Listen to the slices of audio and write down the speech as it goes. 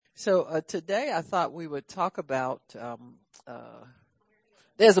So today I thought we would talk about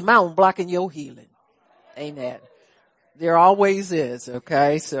there's a mountain blocking your healing. Amen. There always is,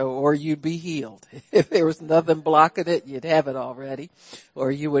 okay? So, or you'd be healed. If there was nothing blocking it, you'd have it already. Or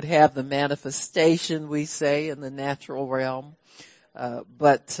you would have the manifestation, we say, in the natural realm.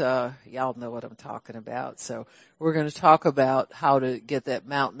 But y'all know what I'm talking about. So we're going to talk about how to get that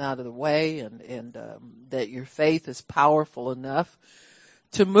mountain out of the way and that your faith is powerful enough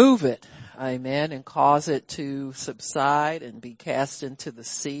to move it. Amen. And cause it to subside and be cast into the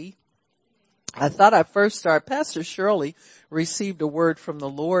sea. I thought I'd first start. Pastor Shirley received a word from the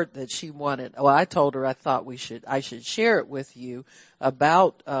Lord that she wanted. Well, I told her I thought I should share it with you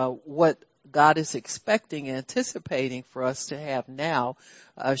about, what God is expecting, anticipating for us to have now.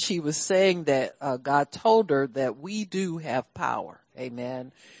 She was saying that, God told her that we do have power.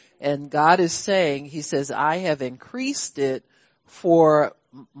 Amen. And God is saying, He says, I have increased it for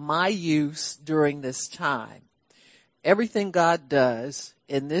my use during this time. Everything God does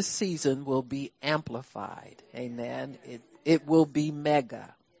in this season will be amplified. Amen. It will be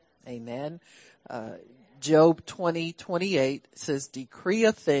mega. Amen. Job 20:28 says, decree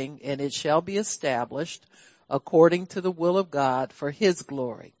a thing and it shall be established according to the will of God for His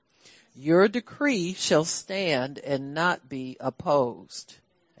glory. Your decree shall stand and not be opposed.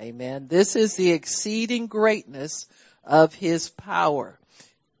 Amen. This is the exceeding greatness of His power.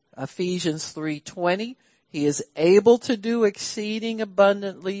 Ephesians 3:20. He is able to do exceeding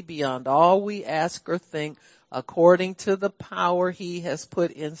abundantly beyond all we ask or think according to the power He has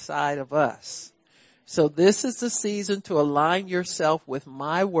put inside of us. So this is the season to align yourself with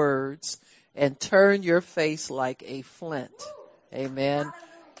my words and turn your face like a flint. Amen.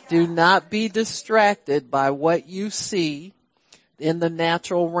 Do not be distracted by what you see in the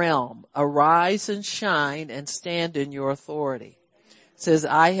natural realm. Arise and shine and stand in your authority. Says,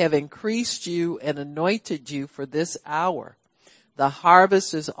 I have increased you and anointed you for this hour. The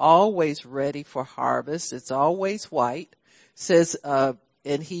harvest is always ready for harvest. It's always white. Says,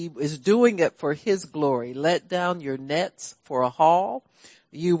 and He is doing it for His glory. Let down your nets for a haul.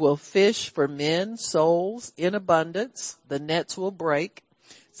 You will fish for men, souls in abundance. The nets will break.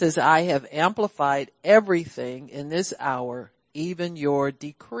 Says, I have amplified everything in this hour, even your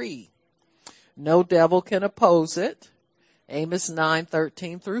decree. No devil can oppose it. Amos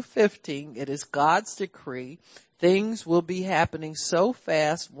 9:13 through 15. It is God's decree. Things will be happening so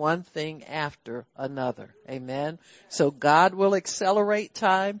fast, one thing after another. Amen. So God will accelerate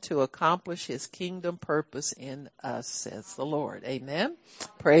time to accomplish His kingdom purpose in us, says the Lord. Amen.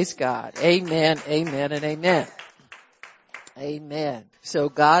 Praise God. Amen, amen, and amen. Amen. So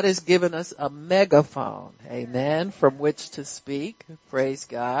God has given us a megaphone. Amen. From which to speak. Praise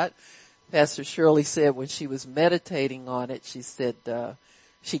God. Pastor Shirley said when she was meditating on it, she said,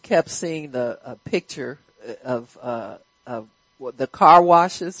 she kept seeing the picture of the car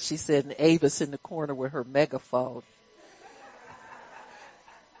washes. She said, and Avis in the corner with her megaphone.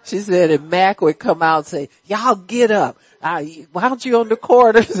 She said, and Mac would come out and say, y'all get up. Why don't you on the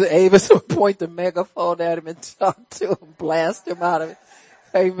corners? Avis would point the megaphone at him and talk to him, blast him out of it.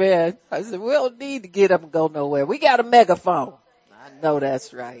 Amen. I said, we don't need to get up and go nowhere. We got a megaphone. I know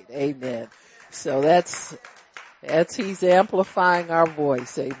that's right. Amen. So that's He's amplifying our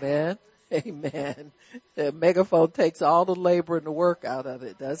voice. Amen. Amen. The megaphone takes all the labor and the work out of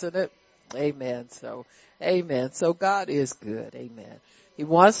it, doesn't it? Amen. So, amen. So God is good. Amen. He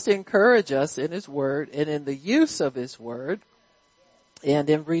wants to encourage us in His word and in the use of His word and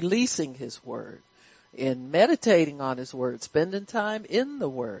in releasing His word, in meditating on His word, spending time in the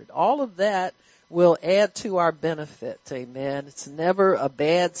word. All of that will add to our benefit. Amen. It's never a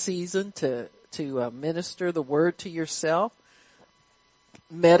bad season to minister the word to yourself.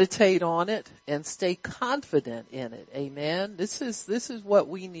 Meditate on it and stay confident in it. Amen. This is what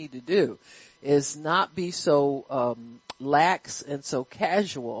we need to do, is not be so lax and so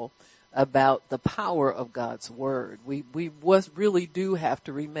casual about the power of God's word. We really do have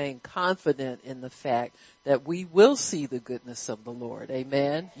to remain confident in the fact that we will see the goodness of the Lord.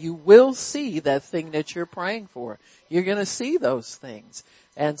 Amen. You will see that thing that you're praying for. You're going to see those things.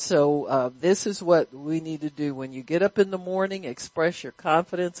 And so, this is what we need to do. When you get up in the morning, express your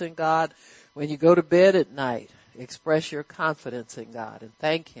confidence in God. When you go to bed at night, express your confidence in God and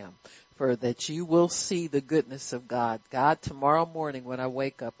thank Him for that you will see the goodness of God. God, tomorrow morning when I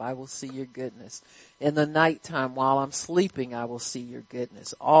wake up, I will see your goodness. In the nighttime while I'm sleeping, I will see your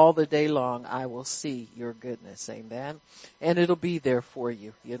goodness. All the day long, I will see your goodness. Amen. And it'll be there for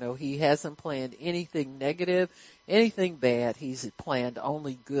you. You know, he hasn't planned anything negative, anything bad. He's planned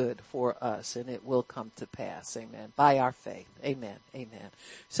only good for us, and it will come to pass. Amen. By our faith. Amen. Amen.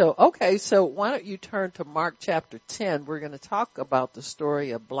 So, okay, so why don't you turn to Mark chapter 10. We're going to talk about the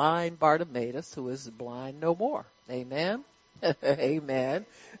story of blind Bartimaeus, who is blind no more. Amen. Amen.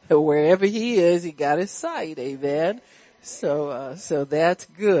 Wherever he is, he got his sight. Amen. So that's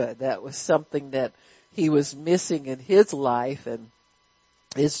good. That was something that he was missing in his life, and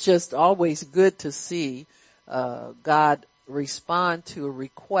it's just always good to see, God respond to a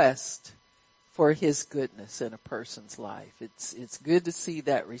request for his goodness in a person's life. It's good to see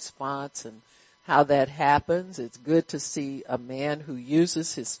that response and how that happens. It's good to see a man who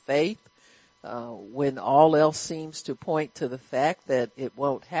uses his faith when all else seems to point to the fact that it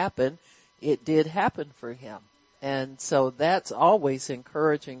won't happen. It did happen for him. And so that's always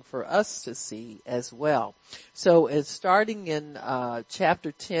encouraging for us to see as well. So it's starting in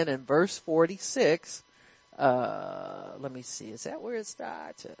chapter 10 and verse 46. Let me see. Is that where it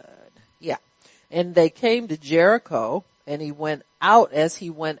started? Yeah. And they came to Jericho, and he went out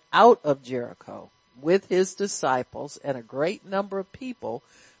of Jericho with his disciples and a great number of people.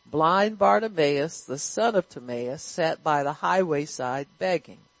 Blind Bartimaeus, the son of Timaeus, sat by the highway side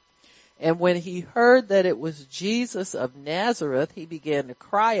begging. And when he heard that it was Jesus of Nazareth, he began to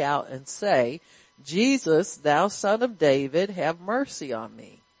cry out and say, Jesus, thou son of David, have mercy on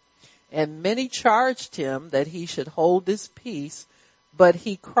me. And many charged him that he should hold his peace, but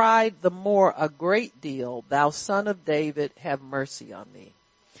he cried the more a great deal, thou son of David, have mercy on me.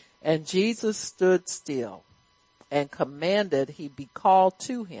 And Jesus stood still and commanded he be called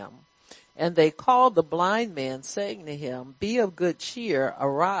to him. And they called the blind man, saying to him, be of good cheer,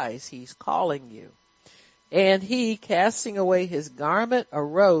 arise, he's calling you. And he, casting away his garment,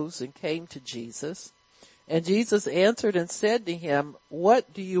 arose and came to Jesus. And Jesus answered and said to him,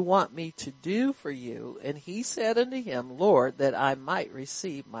 what do you want me to do for you? And he said unto him, Lord, that I might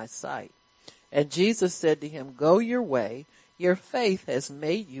receive my sight. And Jesus said to him, go your way, your faith has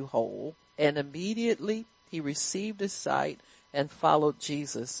made you whole. And immediately he received his sight and followed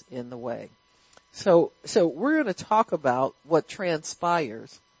Jesus in the way. So we're going to talk about what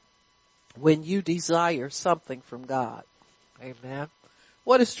transpires when you desire something from God. Amen.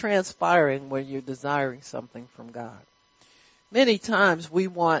 What is transpiring when you're desiring something from God? Many times we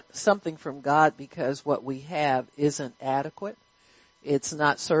want something from God because what we have isn't adequate. It's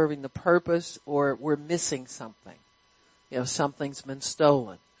not serving the purpose, or we're missing something. You know, something's been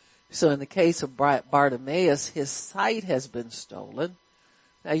stolen. So in the case of Bartimaeus, his sight has been stolen.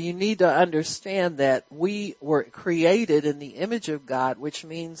 Now you need to understand that we were created in the image of God, which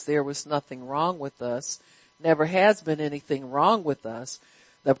means there was nothing wrong with us. Never has been anything wrong with us.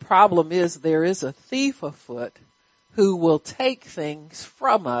 The problem is there is a thief afoot who will take things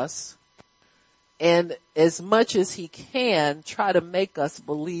from us and as much as he can try to make us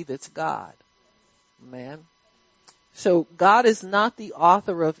believe it's God. Man. So God is not the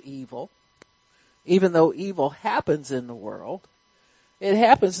author of evil, even though evil happens in the world. It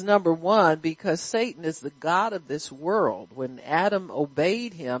happens, number one, because Satan is the god of this world. When Adam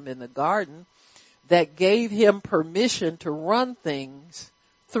obeyed him in the garden, that gave him permission to run things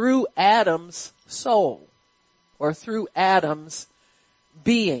through Adam's soul or through Adam's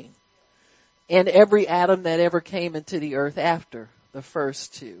being. And every Adam that ever came into the earth after the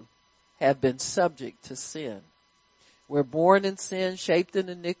first two have been subject to sin. We're born in sin, shaped in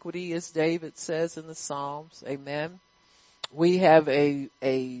iniquity, as David says in the Psalms. Amen. We have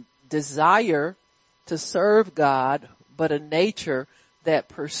a desire to serve God, but a nature that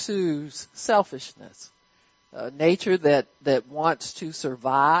pursues selfishness. A nature that wants to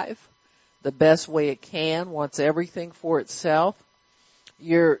survive the best way it can, wants everything for itself.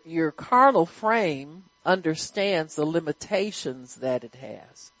 Your carnal frame understands the limitations that it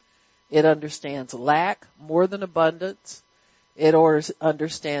has. It understands lack more than abundance. It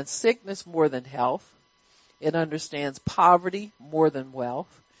understands sickness more than health. It understands poverty more than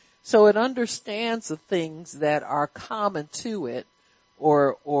wealth. So it understands the things that are common to it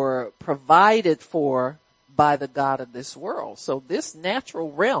or provided for by the God of this world. So this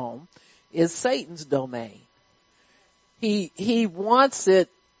natural realm is Satan's domain. He wants it,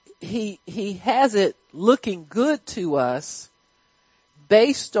 he has it looking good to us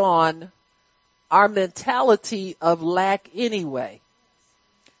based on our mentality of lack anyway.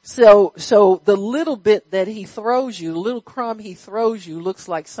 So the little bit that he throws you, the little crumb he throws you looks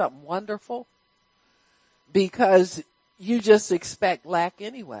like something wonderful because you just expect lack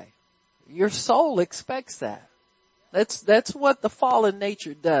anyway. Your soul expects that. That's what the fallen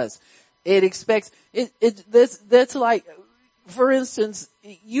nature does. It expects, that's like, for instance,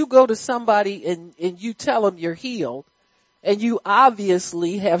 you go to somebody and you tell them you're healed and you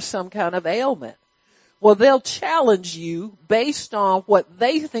obviously have some kind of ailment. Well, they'll challenge you based on what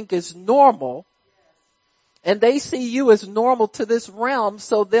they think is normal, and they see you as normal to this realm,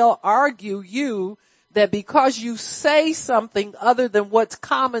 so they'll argue you that because you say something other than what's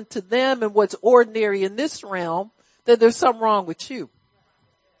common to them and what's ordinary in this realm, that there's something wrong with you.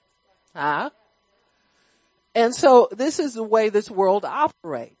 Huh? And so this is the way this world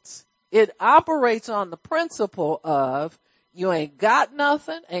operates. It operates on the principle of you ain't got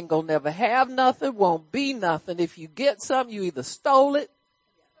nothing, ain't gonna never have nothing, won't be nothing. If you get something, you either stole it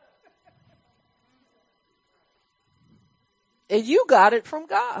and you got it from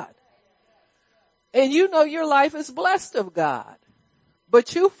God. And you know your life is blessed of God.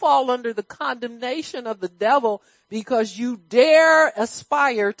 But you fall under the condemnation of the devil because you dare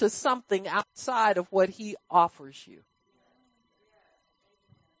aspire to something outside of what he offers you,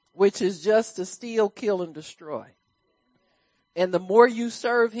 which is just to steal, kill, and destroy. And the more you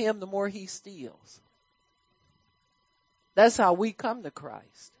serve him, the more he steals. That's how we come to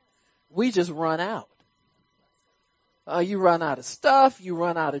Christ. We just run out. You run out of stuff, you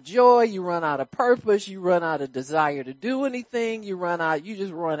run out of joy, you run out of purpose, you run out of desire to do anything, you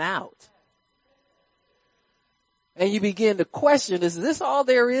just run out. And you begin to question, is this all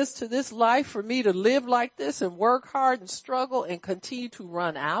there is to this life for me to live like this and work hard and struggle and continue to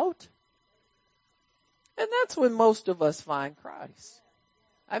run out? And that's when most of us find Christ.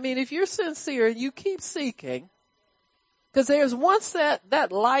 I mean, if you're sincere and you keep seeking, because there's once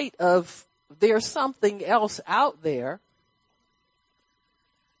that light of there's something else out there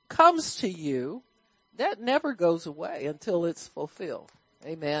comes to you, that never goes away until it's fulfilled.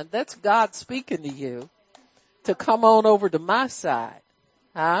 Amen. That's God speaking to you to come on over to my side.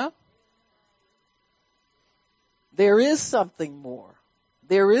 Huh? There is something more.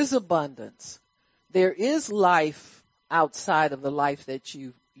 There is abundance. There is life outside of the life that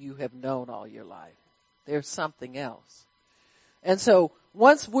you have known all your life. There's something else. And so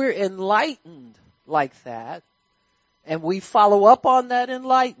once we're enlightened like that, and we follow up on that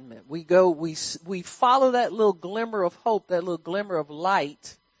enlightenment, we follow that little glimmer of hope, that little glimmer of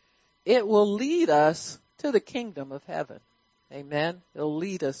light, it will lead us to the kingdom of heaven. Amen. It'll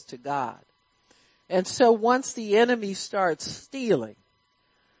lead us to God. And so once the enemy starts stealing,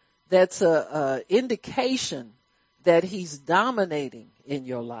 that's a indication that he's dominating in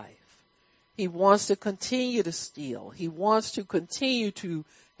your life. He wants to continue to steal. He wants to continue to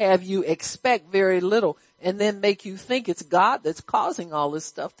have you expect very little and then make you think it's God that's causing all this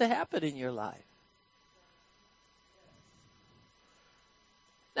stuff to happen in your life.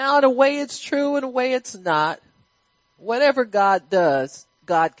 Now, in a way it's true, in a way it's not. Whatever God does,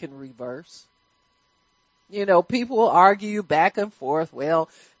 God can reverse. You know, people will argue back and forth. Well,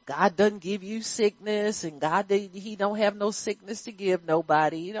 God doesn't give you sickness, and he don't have no sickness to give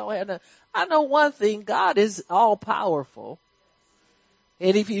nobody. You know, I know one thing, God is all powerful.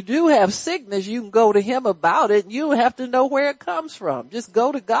 And if you do have sickness, you can go to him about it, and you don't have to know where it comes from. Just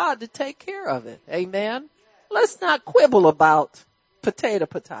go to God to take care of it. Amen. Let's not quibble about potato.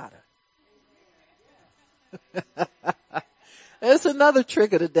 It's another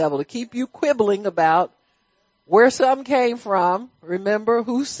trick of the devil to keep you quibbling about where something came from. Remember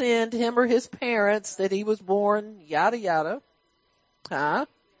who sinned, him or his parents, that he was born, yada yada. Huh?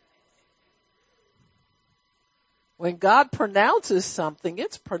 When God pronounces something,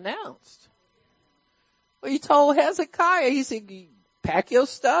 it's pronounced. Well, he told Hezekiah, he said, pack your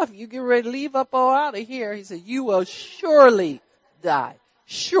stuff, you get ready to leave up all out of here. He said, you will surely die.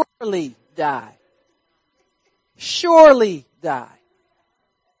 Surely die. Surely die.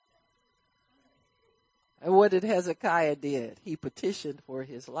 And what did Hezekiah did? He petitioned for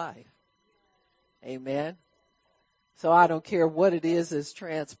his life. Amen. So I don't care what it is that's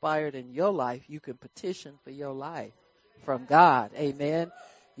transpired in your life, you can petition for your life from God. Amen.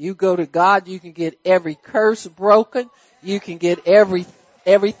 You go to God, you can get every curse broken. You can get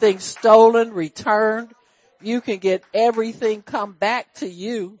everything stolen, returned. You can get everything come back to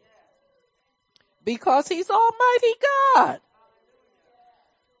you because he's Almighty God.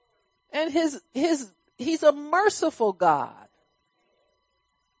 And he's a merciful God.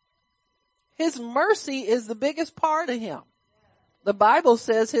 His mercy is the biggest part of him. The Bible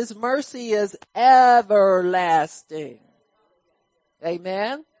says his mercy is everlasting.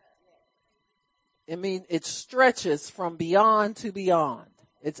 Amen. I mean, it stretches from beyond to beyond.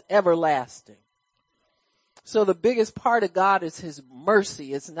 It's everlasting. So the biggest part of God is his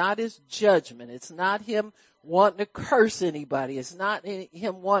mercy. It's not his judgment. It's not him wanting to curse anybody. It's not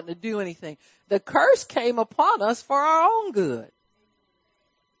him wanting to do anything. The curse came upon us for our own good.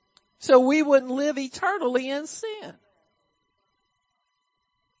 So we wouldn't live eternally in sin.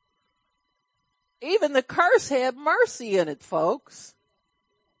 Even the curse had mercy in it, folks.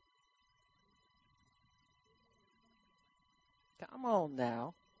 Come on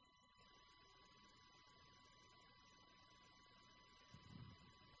now.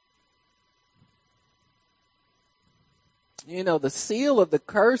 You know, the seal of the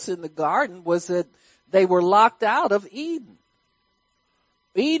curse in the garden was that they were locked out of Eden.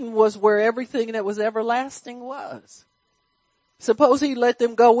 Eden was where everything that was everlasting was. Suppose he let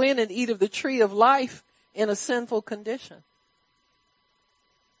them go in and eat of the tree of life in a sinful condition.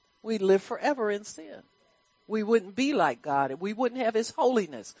 We'd live forever in sin. We wouldn't be like God. We wouldn't have his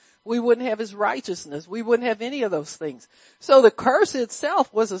holiness. We wouldn't have his righteousness. We wouldn't have any of those things. So the curse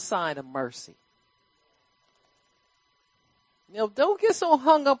itself was a sign of mercy. You know, don't get so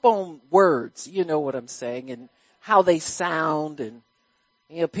hung up on words, you know what I'm saying, and how they sound, and,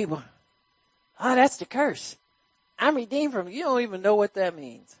 you know, people, oh, that's the curse. I'm redeemed from, you don't even know what that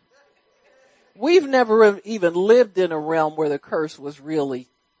means. We've never even lived in a realm where the curse was really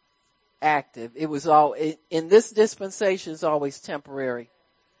active. It was all, in this dispensation is always temporary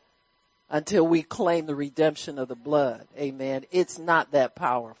until we claim the redemption of the blood. Amen. It's not that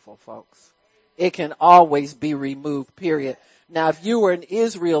powerful, folks. It can always be removed, period. Now, if you were an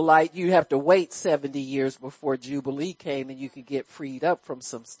Israelite, you'd have to wait 70 years before Jubilee came and you could get freed up from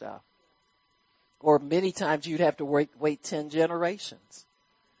some stuff. Or many times you'd have to wait 10 generations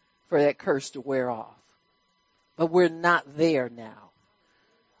for that curse to wear off. But we're not there now.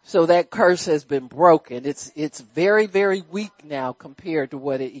 So that curse has been broken. It's very, very weak now compared to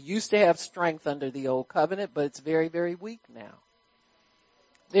what it used to have strength under the old covenant, but it's very, very weak now.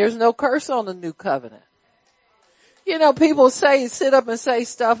 There's no curse on the new covenant. You know, people sit up and say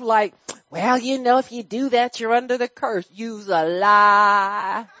stuff like, well, you know, if you do that, you're under the curse. Use a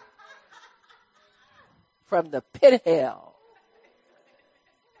lie from the pit of hell.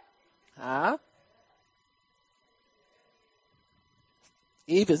 Huh?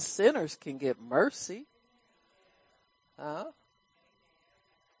 Even sinners can get mercy. Huh?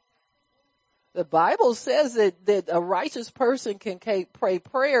 The Bible says that a righteous person can pray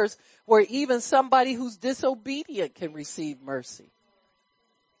prayers where even somebody who's disobedient can receive mercy.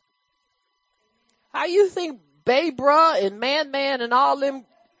 How you think Baybra and Man and all them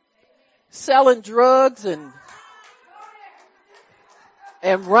selling drugs and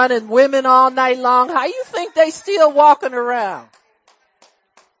running women all night long, how you think they still walking around?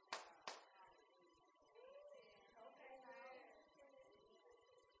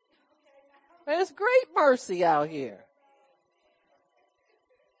 There's great mercy out here.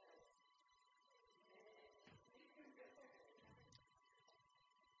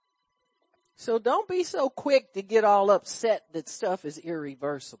 So don't be so quick to get all upset that stuff is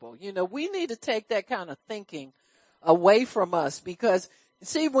irreversible. You know, we need to take that kind of thinking away from us, because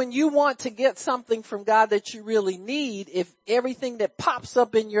see, when you want to get something from God that you really need, if everything that pops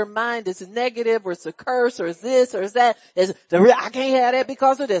up in your mind is negative, or it's a curse, or it's this, or it's that, I can't have that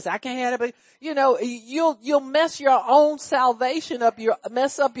because of this, I can't have that, you know, you'll mess your own salvation up,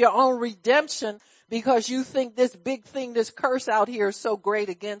 mess up your own redemption, because you think this big thing, this curse out here is so great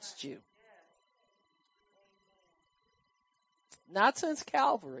against you. Not since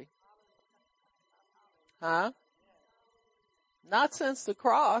Calvary. Huh? Not since the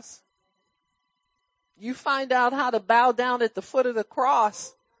cross. You find out how to bow down at the foot of the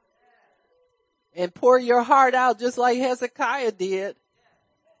cross and pour your heart out just like Hezekiah did.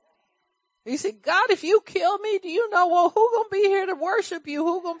 He said, God, if you kill me, do you know, well, who's going to be here to worship you?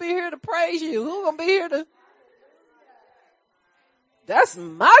 Who's going to be here to praise you? Who's going to be here to... That's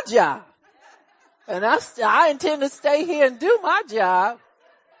my job. And I intend to stay here and do my job.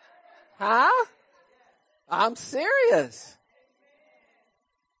 Huh? I'm serious.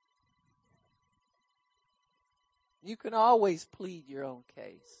 You can always plead your own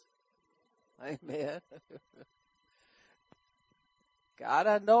case. Amen. God,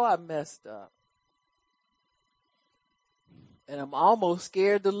 I know I messed up. And I'm almost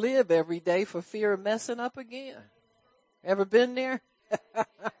scared to live every day for fear of messing up again. Ever been there?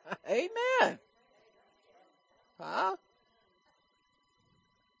 Amen. Huh?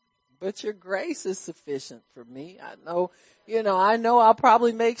 But your grace is sufficient for me. I know I'll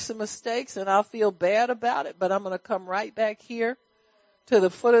probably make some mistakes and I'll feel bad about it, but I'm going to come right back here to the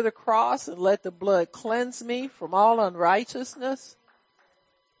foot of the cross and let the blood cleanse me from all unrighteousness.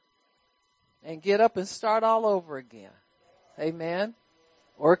 and get up and start all over again. Amen.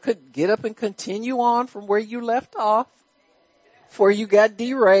 Or could get up and continue on from where you left off before you got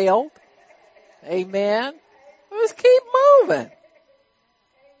derailed. Amen. Let's keep moving.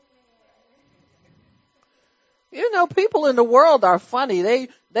 You know, people in the world are funny.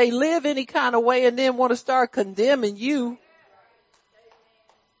 They live any kind of way and then want to start condemning you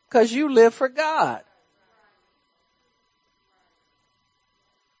because you live for God.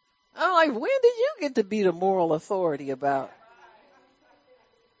 I'm like, when did you get to be the moral authority about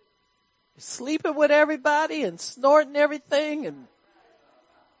sleeping with everybody and snorting everything and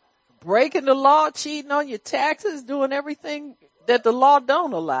breaking the law, cheating on your taxes, doing everything that the law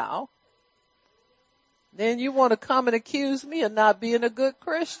don't allow? Then you want to come and accuse me of not being a good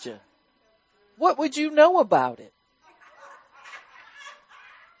Christian. What would you know about it?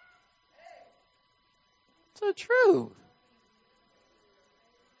 It's the truth.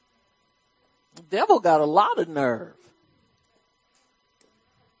 The devil got a lot of nerve.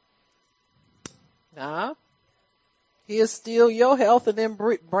 He'll steal your health and then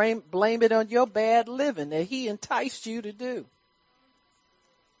blame it on your bad living that he enticed you to do.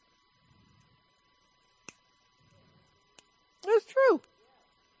 It's true.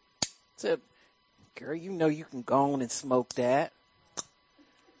 Said, girl, you know you can go on and smoke that.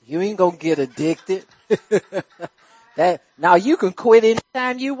 You ain't gonna get addicted. Now you can quit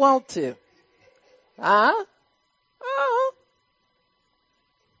anytime you want to. Go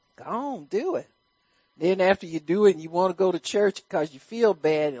on, do it. Then after you do it and you want to go to church because you feel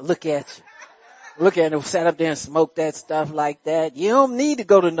bad, and look at you. Look at them, sat up there and smoke that stuff like that. You don't need to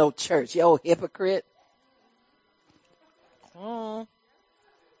go to no church, you old hypocrite.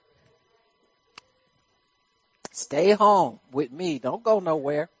 Stay home with me. Don't go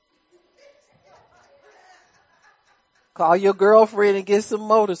nowhere. Call your girlfriend and get some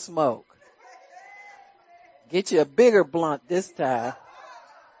more to smoke. Get you a bigger blunt this time.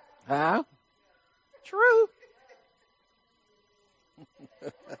 True.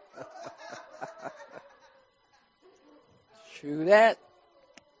 True that.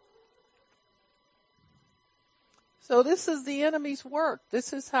 So this is the enemy's work.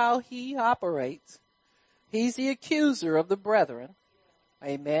 This is how he operates. He's the accuser of the brethren.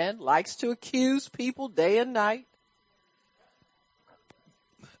 Amen. Likes to accuse people day and night.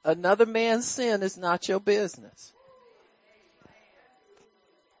 Another man's sin is not your business.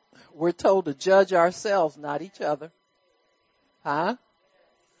 We're told to judge ourselves, not each other. We're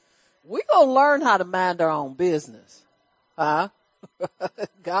going to learn how to mind our own business. God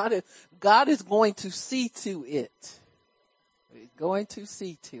is going to see to it. He's going to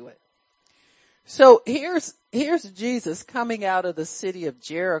see to it. So here's Jesus coming out of the city of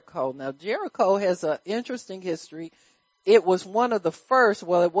Jericho. Now Jericho has an interesting history. It was one of the first,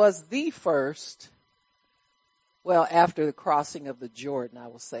 it was the first, after the crossing of the Jordan, I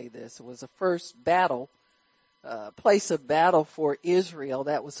will say this. It was the first battle, place of battle for Israel.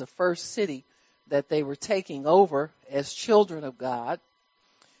 That was the first city that they were taking over as children of God.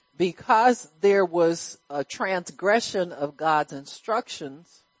 Because there was a transgression of God's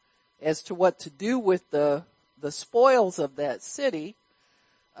instructions as to what to do with the spoils of that city,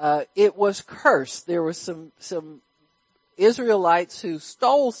 it was cursed. There were some Israelites who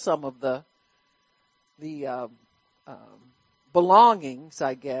stole some of the belongings,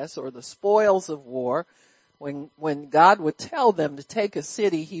 I guess, or the spoils of war. When God would tell them to take a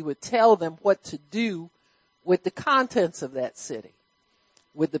city, he would tell them what to do with the contents of that city,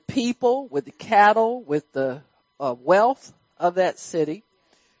 with the people, with the cattle, with the wealth of that city.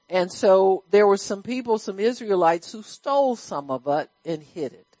 And so there were some people, some Israelites who stole some of it and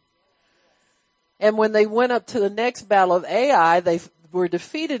hid it. And when they went up to the next battle of Ai, they were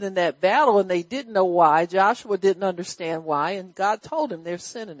defeated in that battle and they didn't know why. Joshua didn't understand why, and God told him there's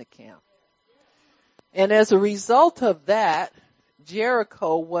sin in the camp. And as a result of that,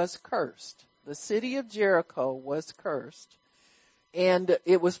 Jericho was cursed. The city of Jericho was cursed. And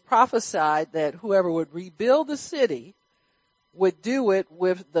it was prophesied that whoever would rebuild the city would do it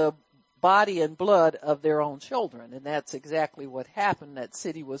with the body and blood of their own children. And that's exactly what happened. That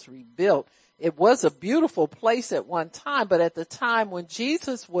city was rebuilt. It was a beautiful place at one time, but at the time when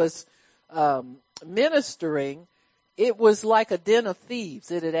Jesus was ministering, it was like a den of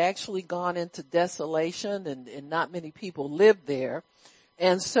thieves. It had actually gone into desolation and not many people lived there.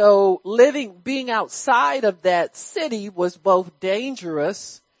 And so being outside of that city was both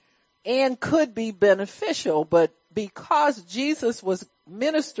dangerous and could be beneficial. But because Jesus was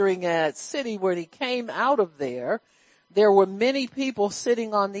ministering in that city when he came out of there were many people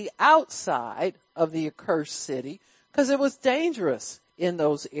sitting on the outside of the accursed city because it was dangerous in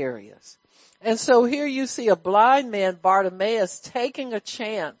those areas. And so here you see a blind man, Bartimaeus, taking a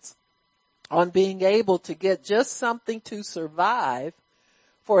chance on being able to get just something to survive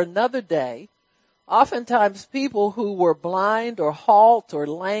for another day. Oftentimes people who were blind or halt or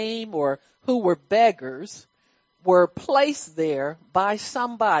lame or who were beggars were placed there by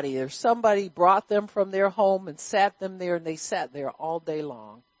somebody, or somebody brought them from their home and sat them there, and they sat there all day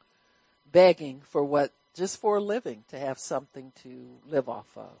long begging for just for a living, to have something to live off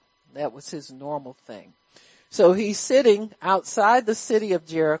of. That was his normal thing. So he's sitting outside the city of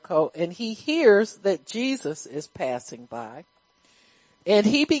Jericho, and he hears that Jesus is passing by. And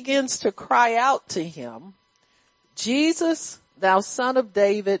he begins to cry out to him, "Jesus, thou son of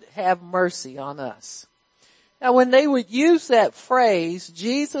David, have mercy on us." Now when they would use that phrase,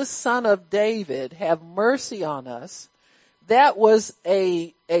 "Jesus, son of David, have mercy on us," that was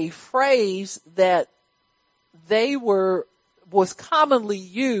a phrase that was commonly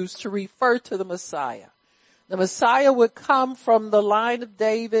used to refer to the Messiah. The Messiah would come from the line of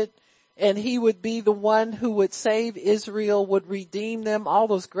David, and he would be the one who would save Israel, would redeem them. All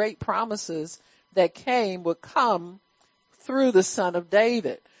those great promises that came would come through the son of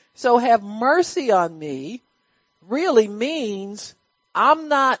David. So have mercy on me really means I'm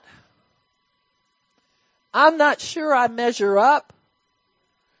not sure I measure up.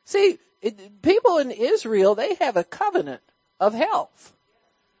 See, people in Israel, they have a covenant of health.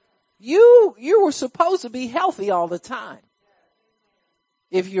 You were supposed to be healthy all the time.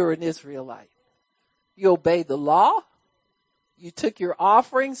 If you're an Israelite, you obeyed the law. You took your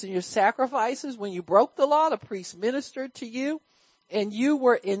offerings and your sacrifices. When you broke the law, the priest ministered to you, and you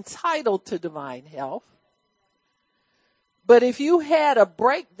were entitled to divine health. But if you had a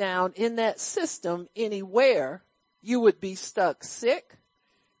breakdown in that system anywhere, you would be stuck sick.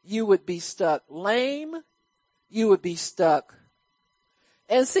 You would be stuck lame. You would be stuck.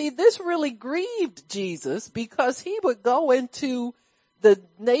 And see, this really grieved Jesus, because he would go into the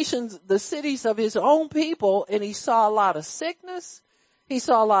nations, the cities of his own people, and he saw a lot of sickness. He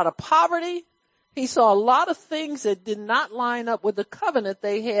saw a lot of poverty. He saw a lot of things that did not line up with the covenant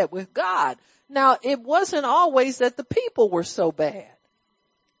they had with God. Now, it wasn't always that the people were so bad.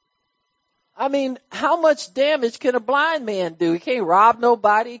 I mean, how much damage can a blind man do? He can't rob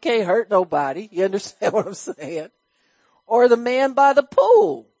nobody. He can't hurt nobody. You understand what I'm saying? Or the man by the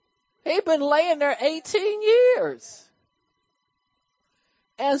pool. He'd been laying there 18 years.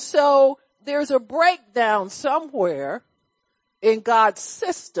 And so there's a breakdown somewhere in God's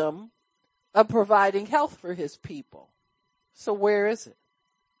system of providing health for his people. So where is it?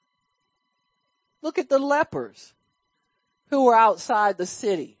 Look at the lepers who were outside the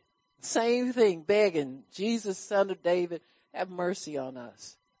city. Same thing, begging, "Jesus, son of David, have mercy on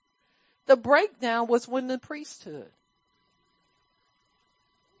us." The breakdown was when the priesthood.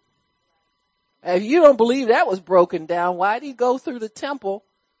 If you don't believe that was broken down, why did he go through the temple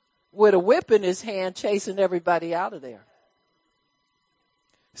with a whip in his hand chasing everybody out of there?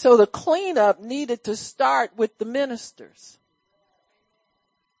 So the cleanup needed to start with the ministers.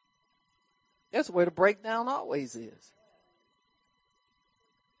 That's where the breakdown always is.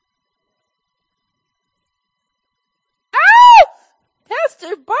 Oh,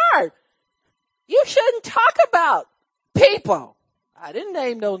 Pastor Bart, you shouldn't talk about people. I didn't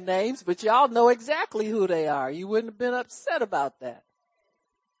name no names, but y'all know exactly who they are. You wouldn't have been upset about that.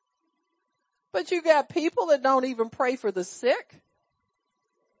 But you got people that don't even pray for the sick,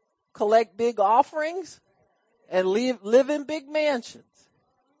 collect big offerings, and live in big mansions.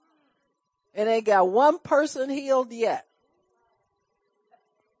 And ain't got one person healed yet.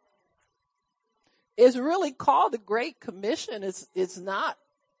 It's really called the Great Commission. It's not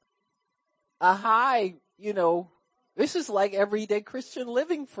a high, this is like everyday Christian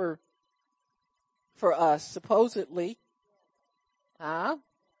living for us, supposedly. Huh?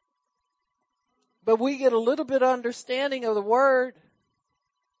 But we get a little bit of understanding of the word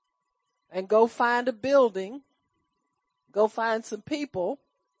and go find a building, go find some people,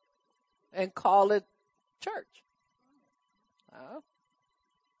 and call it church.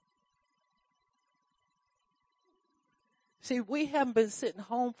 See, we haven't been sitting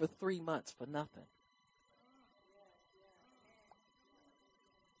home for 3 months for nothing.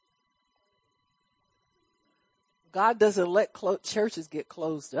 God doesn't let churches get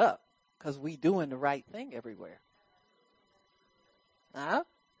closed up because we doing the right thing everywhere.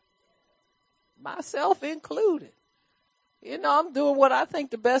 Myself included. I'm doing what I think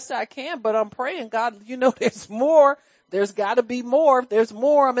the best I can, but I'm praying, God, there's more. There's got to be more. If there's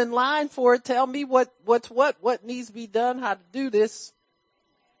more, I'm in line for it. Tell me what needs to be done, how to do this.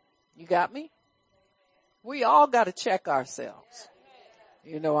 You got me? We all got to check ourselves.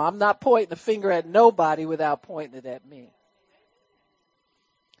 You know, I'm not pointing a finger at nobody without pointing it at me.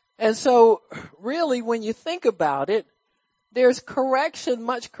 And so really when you think about it, there's correction,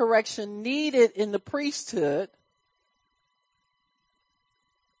 much correction needed in the priesthood.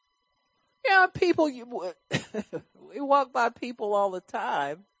 Yeah, people, we walk by people all the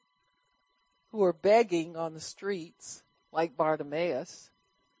time who are begging on the streets, like Bartimaeus.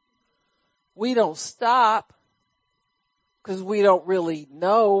 We don't stop because we don't really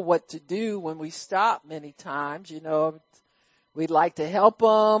know what to do when we stop many times. You know, we'd like to help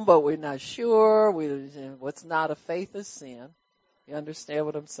them, but we're not sure. What's not of faith is sin. You understand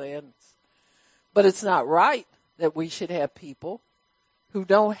what I'm saying? But it's not right that we should have people who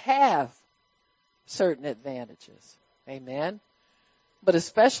don't have certain advantages. Amen. But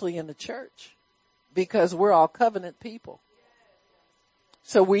especially in the church, because we're all covenant people.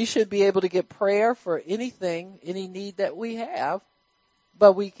 So we should be able to get prayer for anything, any need that we have,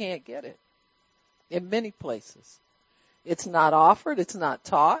 but we can't get it in many places. It's not offered. It's not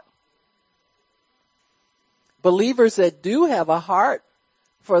taught. Believers that do have a heart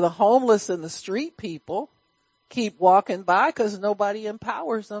for the homeless and the street people keep walking by because nobody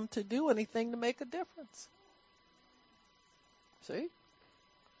empowers them to do anything to make a difference. See?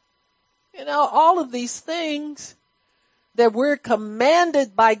 You know, all of these things that we're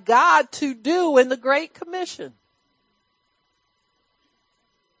commanded by God to do in the Great Commission.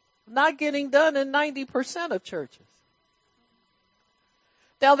 Not getting done in 90% of churches.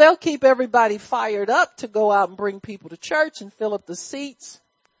 Now they'll keep everybody fired up to go out and bring people to church and fill up the seats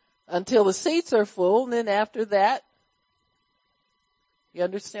until the seats are full. And then after that, you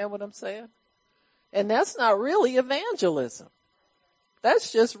understand what I'm saying? And that's not really evangelism.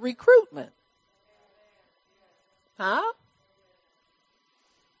 That's just recruitment. Huh?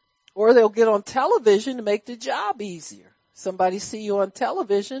 Or they'll get on television to make the job easier. Somebody see you on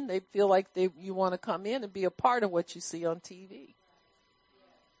television, they feel like you want to come in and be a part of what you see on TV.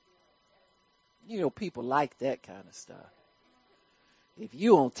 You know, people like that kind of stuff. If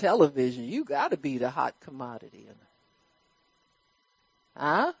you on television, you got to be the hot commodity.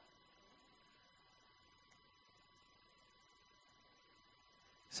 Huh?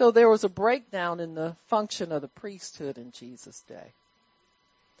 So there was a breakdown in the function of the priesthood in Jesus' day.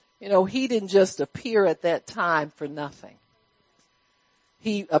 You know, he didn't just appear at that time for nothing.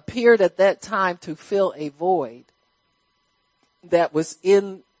 He appeared at that time to fill a void that was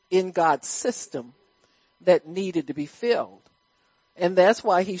in God's system that needed to be filled. And that's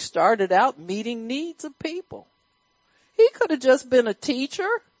why he started out meeting needs of people. He could have just been a teacher,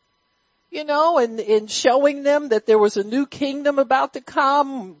 you know, and showing them that there was a new kingdom about to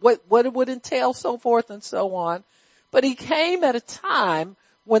come, what it would entail, so forth and so on. But he came at a time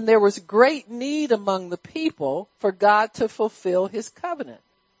when there was great need among the people for God to fulfill his covenant.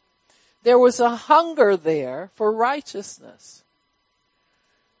 There was a hunger there for righteousness.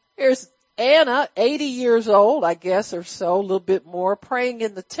 Here's Anna, 80 years old, I guess, or so, a little bit more, praying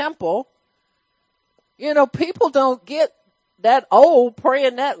in the temple. You know, people don't get that old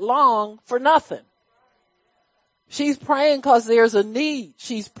praying that long for nothing. She's praying because there's a need.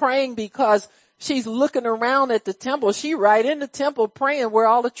 She's praying because she's looking around at the temple. She right in the temple praying where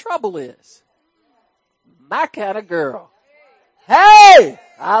all the trouble is. My kind of girl. Hey,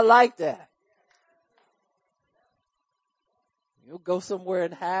 I like that. You'll go somewhere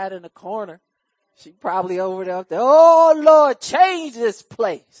and hide in a corner. She probably over there. Oh Lord, change this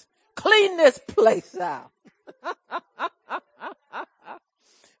place. Clean this place out.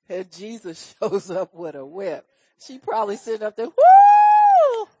 And Jesus shows up with a whip. She probably sitting up there,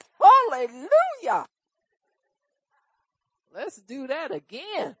 woo! Hallelujah! Let's do that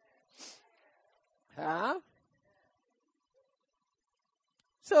again. Huh?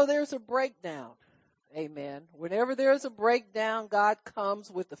 So there's a breakdown. Amen. Whenever there's a breakdown, God comes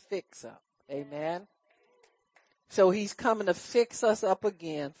with a fix up. Amen. So he's coming to fix us up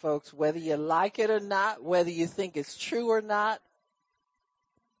again, folks, whether you like it or not, whether you think it's true or not.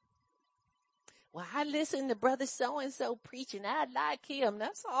 Well, I listen to brother so-and-so preaching. I like him.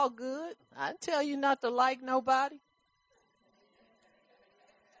 That's all good. I tell you not to like nobody.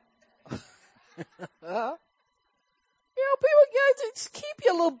 You know, people just keep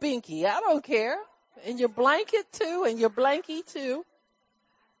your little binky. I don't care. And your blanket too, and your blankie too.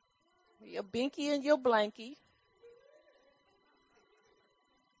 Your binky and your blankie.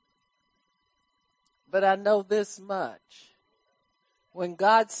 But I know this much. When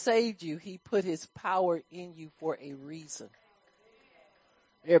God saved you, he put his power in you for a reason.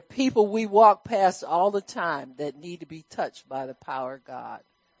 There are people we walk past all the time that need to be touched by the power of God.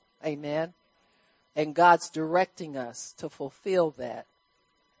 Amen. And God's directing us to fulfill that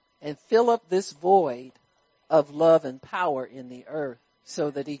and fill up this void of love and power in the earth so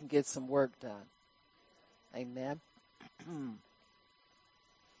that he can get some work done. Amen.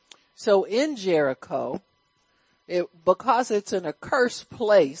 So in Jericho, because it's an accursed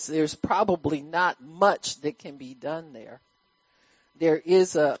place, there's probably not much that can be done there. There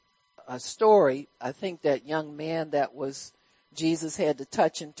is a story, I think that young man Jesus had to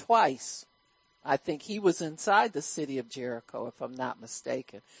touch him twice. I think he was inside the city of Jericho, if I'm not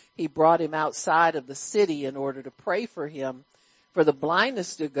mistaken. He brought him outside of the city in order to pray for him, for the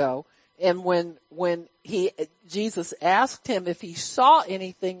blindness to go. And when Jesus asked him if he saw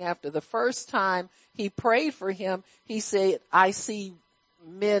anything after the first time he prayed for him, he said, I see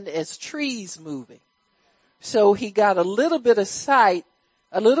men as trees moving. So he got a little bit of sight,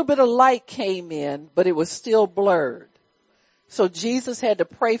 a little bit of light came in, but it was still blurred. So Jesus had to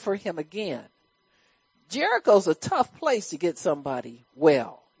pray for him again. Jericho's a tough place to get somebody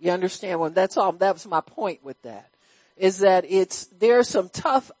well. You understand? That was my point with that. Is that there are some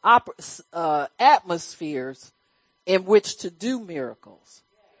tough atmospheres in which to do miracles.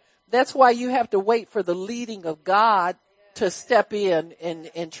 That's why you have to wait for the leading of God to step in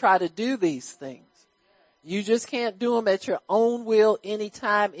and try to do these things. You just can't do them at your own will,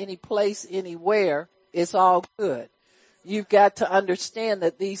 anytime, any place, anywhere. It's all good. You've got to understand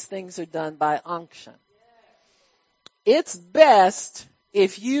that these things are done by unction. It's best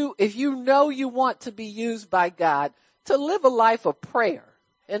if you know you want to be used by God to live a life of prayer.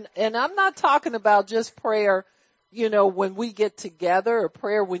 And I'm not talking about just prayer, when we get together, or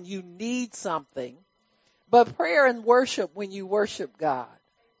prayer when you need something, but prayer and worship when you worship God.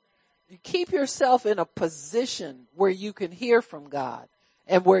 You keep yourself in a position where you can hear from God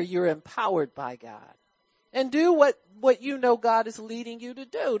and where you're empowered by God. And do what you know God is leading you to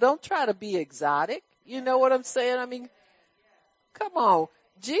do. Don't try to be exotic. You know what I'm saying? I mean, come on.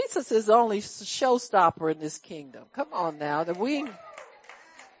 Jesus is the only showstopper in this kingdom. Come on now.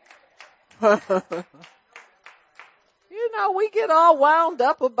 We get all wound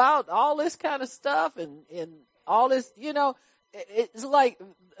up about all this kind of stuff and all this, it's like,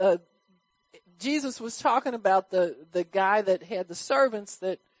 Jesus was talking about the guy that had the servants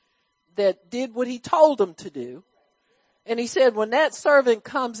that did what he told them to do. And he said, when that servant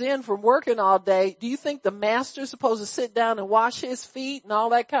comes in from working all day, do you think the master's supposed to sit down and wash his feet and all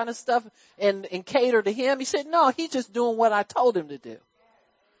that kind of stuff and cater to him? He said, no, he's just doing what I told him to do.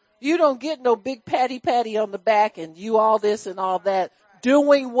 You don't get no big patty on the back and you all this and all that,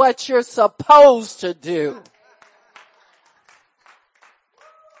 doing what you're supposed to do.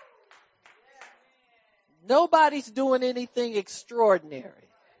 Nobody's doing anything extraordinary.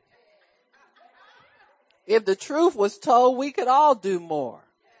 If the truth was told, we could all do more.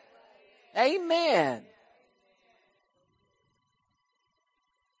 Amen.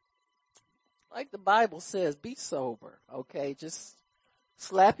 Like the Bible says, be sober, okay? Just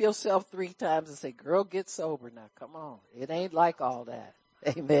slap yourself 3 times and say, girl, get sober now. Come on. It ain't like all that.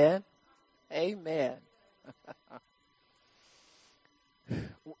 Amen. Amen.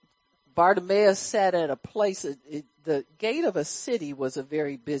 Bartimaeus sat at a place, the gate of a city was a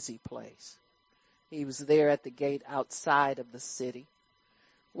very busy place. He was there at the gate outside of the city,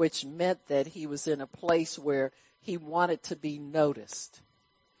 which meant that he was in a place where he wanted to be noticed.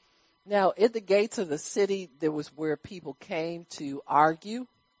 Now, at the gates of the city, there was where people came to argue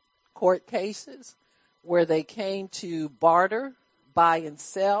court cases, where they came to barter, buy and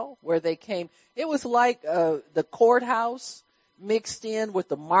sell, it was like the courthouse mixed in with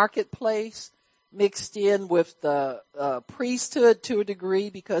the marketplace, mixed in with the priesthood to a degree,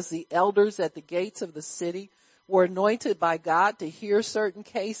 because the elders at the gates of the city were anointed by God to hear certain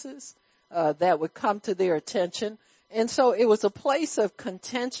cases that would come to their attention. And so it was a place of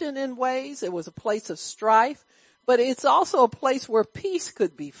contention in ways. It was a place of strife, but it's also a place where peace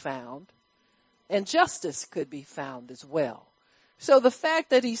could be found and justice could be found as well. So the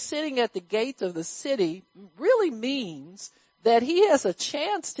fact that he's sitting at the gate of the city really means that he has a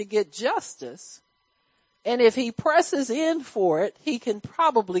chance to get justice. And if he presses in for it, he can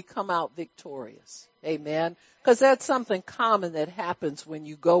probably come out victorious. Amen. Because that's something common that happens when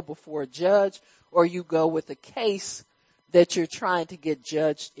you go before a judge or you go with a case that you're trying to get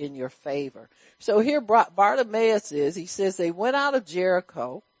judged in your favor. So here Bartimaeus he says they went out of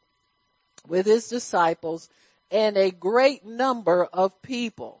Jericho with his disciples and a great number of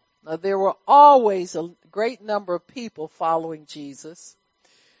people. Now there were always a great number of people following Jesus.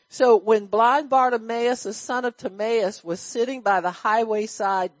 So when blind Bartimaeus, the son of Timaeus, was sitting by the highway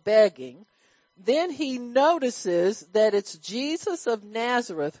side begging, then he notices that it's Jesus of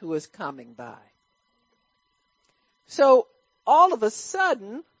Nazareth who is coming by. So all of a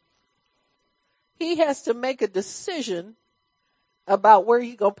sudden, he has to make a decision about where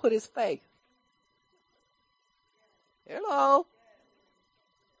he's going to put his faith. Hello.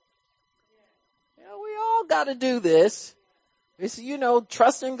 We all got to do this. It's,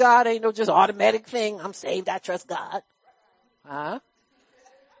 trusting God ain't no just automatic thing. I'm saved, I trust God.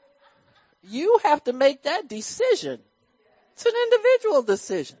 You have to make that decision. It's an individual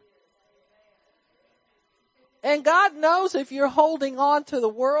decision. And God knows if you're holding on to the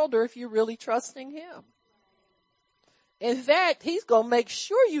world or if you're really trusting him. In fact, he's going to make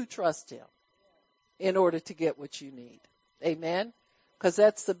sure you trust him in order to get what you need. Amen? Because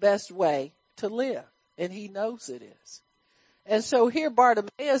that's the best way to live. And he knows it is. And so here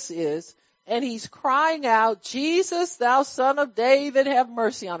Bartimaeus is, and he's crying out, Jesus, thou son of David, have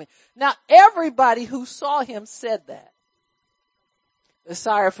mercy on me. Now, everybody who saw him said that. The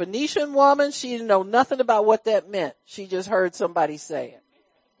Syrophoenician woman, she didn't know nothing about what that meant. She just heard somebody say it.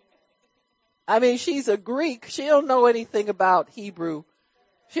 I mean, she's a Greek. She don't know anything about Hebrew.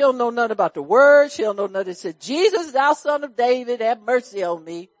 She don't know nothing about the word. She don't know nothing. It said, Jesus, thou son of David, have mercy on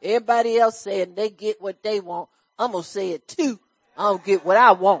me. Everybody else saying they get what they want. I'm going to say it too. I don't get what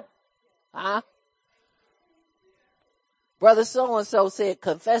I want. Brother so-and-so said,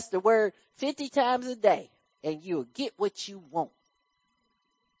 confess the word 50 times a day and you'll get what you want.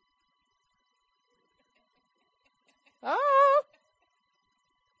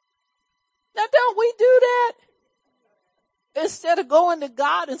 Now don't we do that? Instead of going to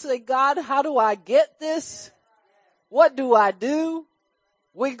God and say, God, how do I get this? What do I do?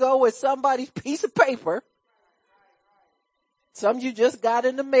 We go with somebody's piece of paper. Some you just got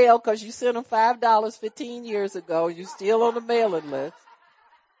in the mail because you sent them $5 15 years ago. You still on the mailing list.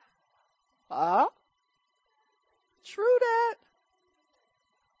 True that.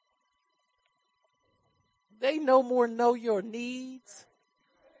 They no more know your needs.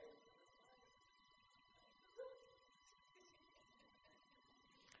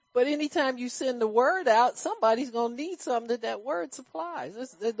 But anytime you send the word out, somebody's going to need something that word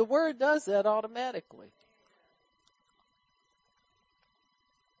supplies. The word does that automatically.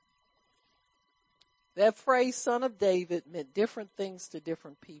 That phrase, son of David, meant different things to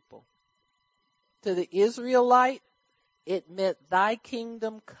different people. To the Israelite, it meant thy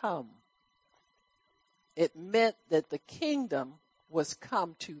kingdom come. It meant that the kingdom was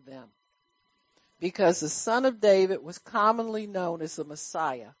come to them. Because the son of David was commonly known as the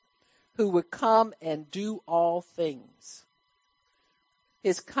Messiah, who would come and do all things.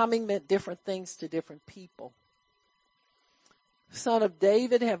 His coming meant different things to different people. Son of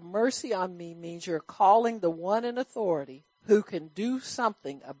David, have mercy on me means you're calling the one in authority who can do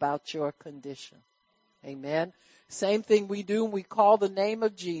something about your condition. Amen. Same thing we do when we call the name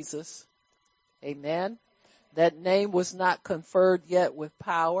of Jesus. Amen. That name was not conferred yet with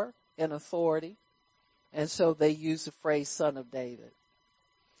power and authority. And so they use the phrase son of David.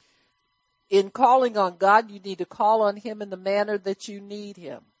 In calling on God, you need to call on him in the manner that you need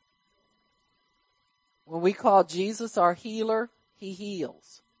him. When we call Jesus our healer, he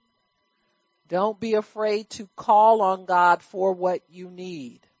heals. Don't be afraid to call on God for what you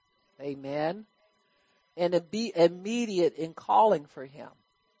need. Amen. And be immediate in calling for him.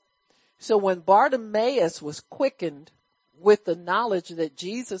 So when Bartimaeus was quickened with the knowledge that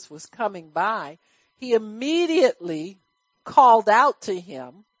Jesus was coming by, he immediately called out to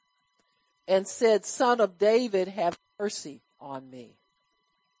him and said, Son of David, have mercy on me.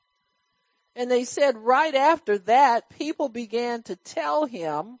 And they said right after that, people began to tell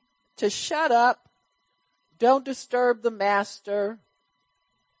him to shut up, don't disturb the master.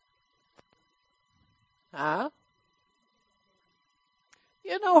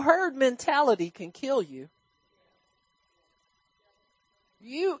 Herd mentality can kill you.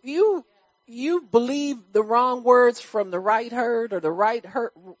 You believe the wrong words from the right herd or the right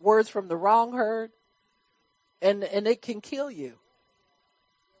words from the wrong herd, and it can kill you.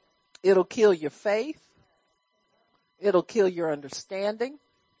 It'll kill your faith. It'll kill your understanding.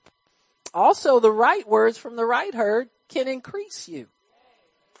 Also, the right words from the right herd can increase you,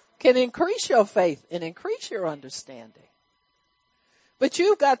 can increase your faith and increase your understanding. But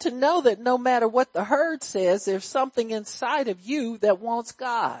you've got to know that no matter what the herd says, there's something inside of you that wants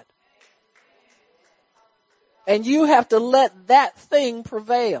God. And you have to let that thing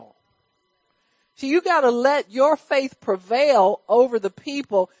prevail. So you got to let your faith prevail over the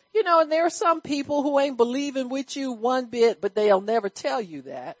people. And there are some people who ain't believing with you one bit, but they'll never tell you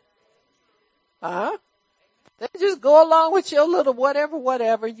that. They just go along with your little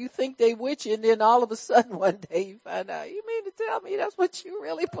whatever. You think they with you, and then all of a sudden one day you find out, you mean to tell me that's what you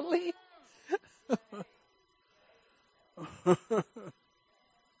really believe?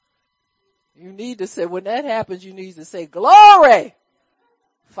 You need to say, when that happens, you need to say, glory.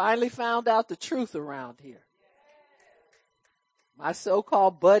 Finally found out the truth around here. My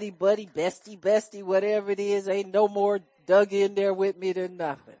so-called buddy, bestie, whatever it is, ain't no more dug in there with me than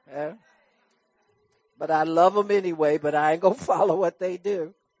nothing. Huh? But I love them anyway, but I ain't gonna follow what they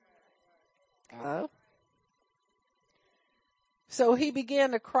do. Huh? So he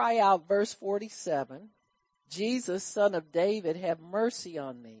began to cry out, verse 47, Jesus, son of David, have mercy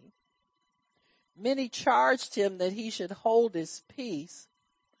on me. Many charged him that he should hold his peace,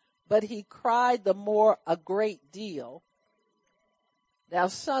 but he cried the more a great deal, thou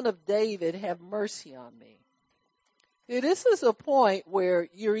son of David, have mercy on me. See, this is a point where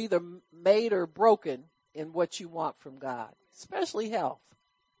you're either made or broken in what you want from God, especially health.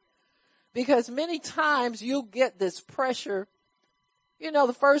 Because many times you'll get this pressure. You know,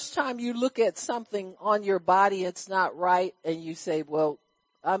 the first time you look at something on your body, it's not right, and you say, well,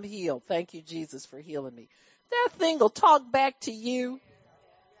 I'm healed. Thank you, Jesus, for healing me. That thing will talk back to you.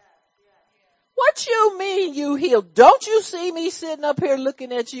 What you mean you healed? Don't you see me sitting up here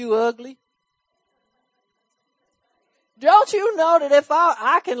looking at you ugly? Don't you know that if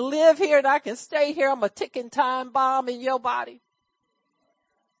I can live here and I can stay here, I'm a ticking time bomb in your body?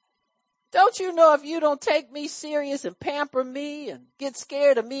 Don't you know if you don't take me serious and pamper me and get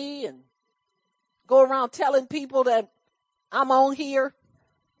scared of me and go around telling people that I'm on here,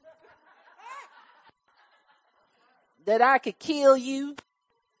 that I could kill you?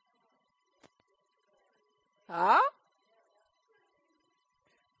 Huh?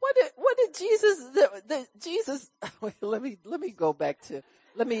 What did Jesus, wait, let me go back to,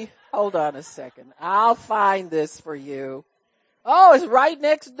 hold on a second. I'll find this for you. Oh, it's right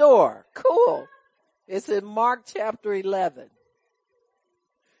next door. Cool. It's in Mark chapter 11.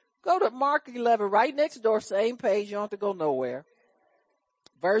 Go to Mark 11, right next door, same page. You don't have to go nowhere.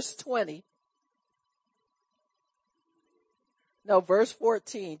 Verse 20. No, verse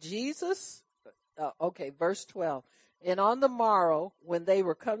 14. Verse 12. And on the morrow, when they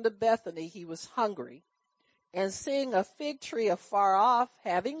were come to Bethany, he was hungry. And seeing a fig tree afar off,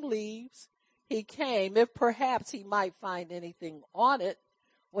 having leaves, he came, if perhaps he might find anything on it.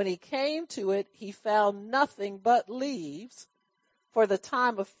 When he came to it, he found nothing but leaves, for the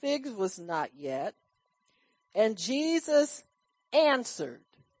time of figs was not yet. And Jesus answered.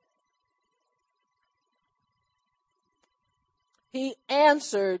 He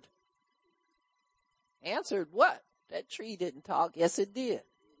answered. Answered what? That tree didn't talk. Yes, it did.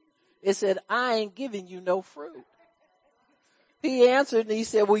 It said, I ain't giving you no fruit. He answered and he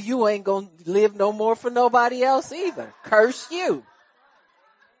said, well, you ain't going to live no more for nobody else either. Curse you.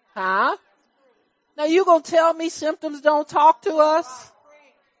 Huh? Now you going to tell me symptoms don't talk to us?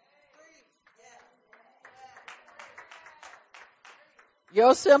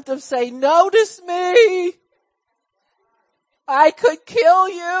 Your symptoms say, notice me. I could kill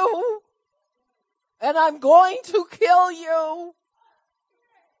you. And I'm going to kill you.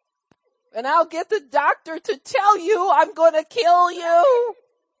 And I'll get the doctor to tell you I'm going to kill you.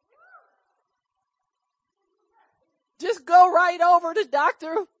 Just go right over to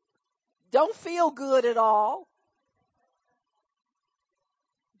doctor. Don't feel good at all.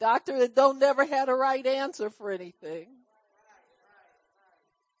 Doctor that don't never had a right answer for anything.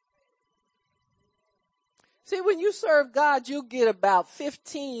 See, when you serve God, you get about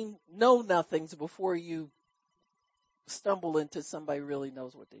 15 know-nothings before you stumble into somebody who really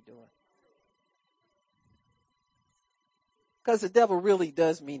knows what they're doing. Because the devil really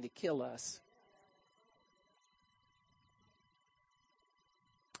does mean to kill us.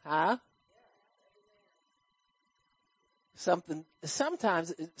 Huh?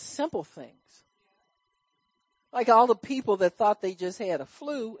 Sometimes it's simple things. Like all the people that thought they just had a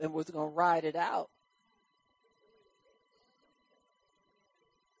flu and was going to ride it out.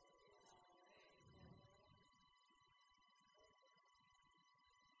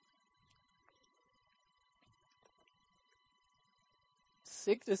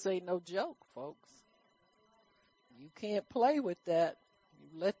 Sickness ain't no joke, folks. You can't play with that. You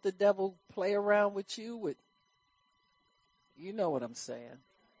let the devil play around with you. You know what I'm saying.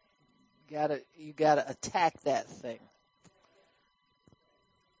 You gotta attack that thing.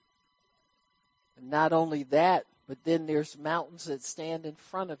 And not only that, but then there's mountains that stand in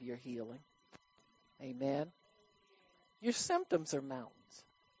front of your healing. Amen. Your symptoms are mountains.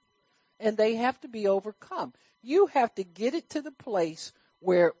 And they have to be overcome. You have to get it to the place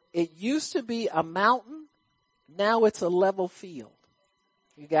where it used to be a mountain, now it's a level field.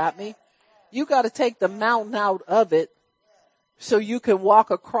 You got me? You got to take the mountain out of it so you can walk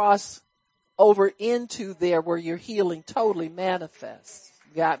across over into there where your healing totally manifests.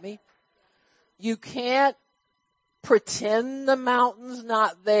 You got me? You can't pretend the mountain's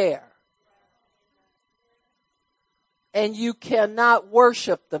not there. And you cannot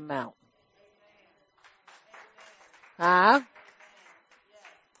worship the mountain. Huh?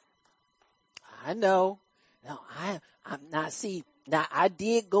 I know. No, I'm not, see, now I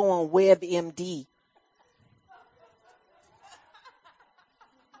did go on WebMD.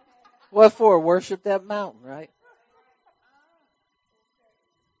 What for? Worship that mountain, right?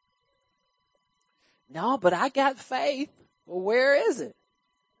 No, but I got faith. Well, where is it?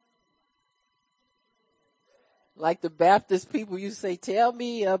 Like the Baptist people, you say, tell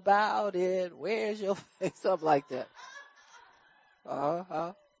me about it. Where's your faith? Something like that.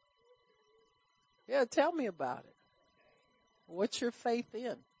 Uh-huh. Yeah, tell me about it. What's your faith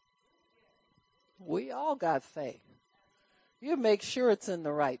in? We all got faith. You make sure it's in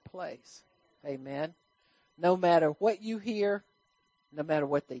the right place. Amen. No matter what you hear, no matter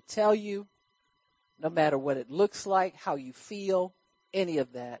what they tell you, no matter what it looks like, how you feel, any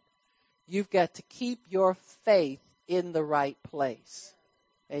of that, you've got to keep your faith in the right place.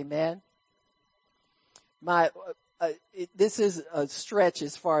 Amen. This is a stretch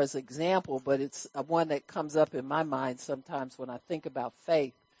as far as example, but it's one that comes up in my mind sometimes when I think about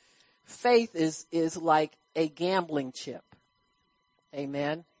faith. Faith is like a gambling chip.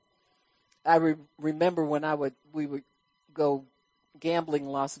 Amen. I remember when we would go gambling in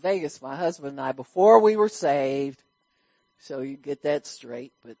Las Vegas, my husband and I, before we were saved. So you get that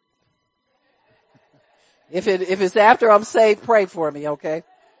straight, but if it's after I'm saved, pray for me, okay?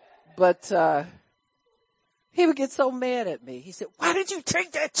 But, he would get so mad at me. He said, why did you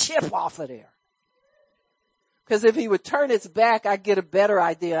take that chip off of there? Because if he would turn its back, I'd get a better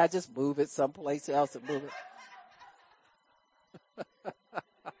idea. I'd just move it someplace else and move it.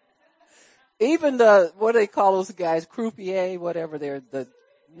 Even what do they call those guys? Croupier, whatever.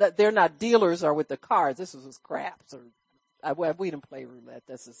 They're not dealers or with the cards. This was craps we didn't play roulette.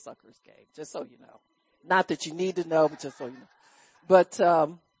 That's a sucker's game. Just so you know. Not that you need to know, but just so you know. But,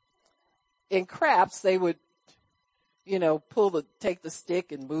 in craps, they would, take the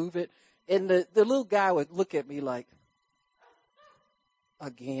stick and move it. And the little guy would look at me like,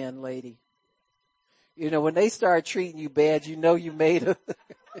 again, lady. When they start treating you bad, you made a,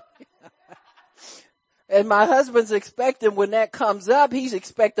 and my husband's expecting when that comes up, he's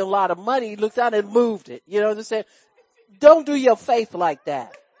expecting a lot of money. He looks out and moved it. You know what I'm saying? Don't do your faith like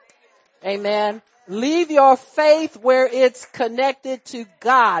that. Amen. Leave your faith where it's connected to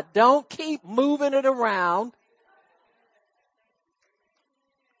God. Don't keep moving it around.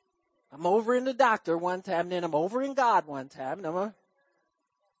 I'm over in the doctor one time, then I'm over in God one time. Now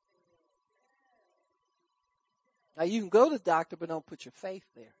you can go to the doctor, but don't put your faith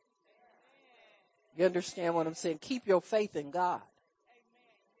there. You understand what I'm saying? Keep your faith in God.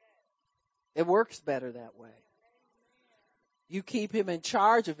 It works better that way. You keep him in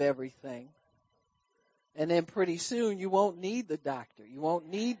charge of everything. And then pretty soon you won't need the doctor. You won't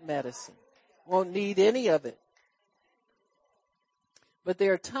need medicine. You won't need any of it. But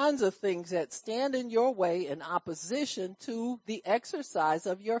there are tons of things that stand in your way in opposition to the exercise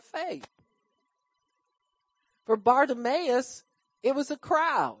of your faith. For Bartimaeus, it was a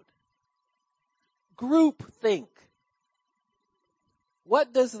crowd. Group think.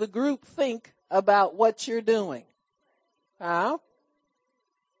 What does the group think about what you're doing? Huh?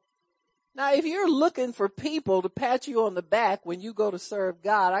 Now, if you're looking for people to pat you on the back when you go to serve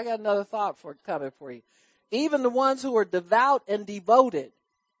God, I got another thought coming for you. Even the ones who are devout and devoted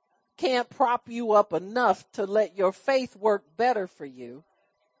can't prop you up enough to let your faith work better for you.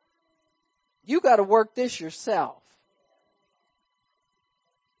 You got to work this yourself.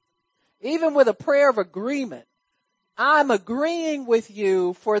 Even with a prayer of agreement, I'm agreeing with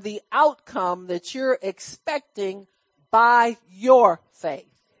you for the outcome that you're expecting by your faith.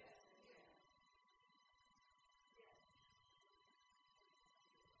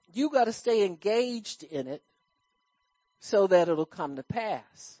 You got to stay engaged in it so that it'll come to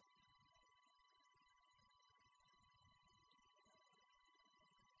pass.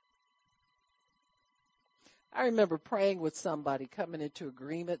 I remember praying with somebody, coming into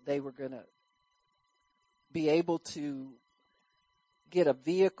agreement. They were going to be able to get a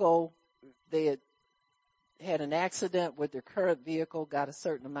vehicle. They had an accident with their current vehicle, got a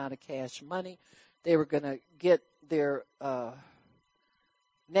certain amount of cash money. They were going to get their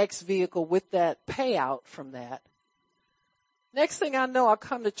next vehicle with that payout from that. Next thing I know, I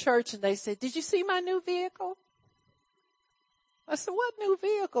come to church and they say, did you see my new vehicle? I said, what new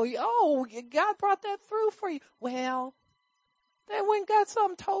vehicle? Oh, God brought that through for you. Well, they went and got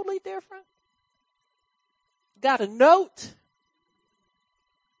something totally different. Got a note.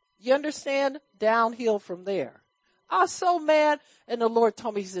 You understand? Downhill from there. I was so mad. And the Lord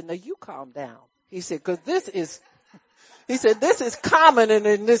told me, he said, now you calm down. He said, cause this is common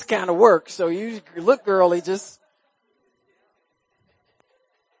in this kind of work. So you look girly, just.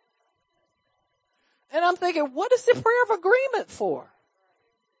 And I'm thinking, what is the prayer of agreement for?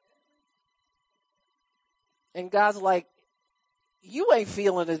 And God's like, you ain't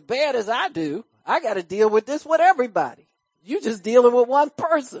feeling as bad as I do. I got to deal with this with everybody. You just dealing with one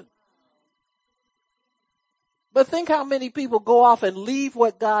person. But think how many people go off and leave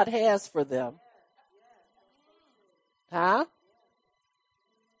what God has for them. Huh?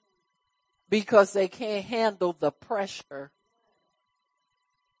 Because they can't handle the pressure.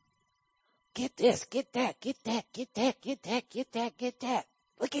 Get this, get that, get that, get that, get that, get that, get that.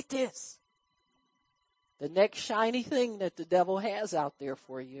 Look at this. The next shiny thing that the devil has out there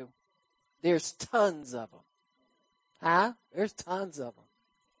for you. There's tons of them. Huh? There's tons of them.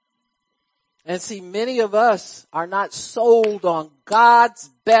 And see, many of us are not sold on God's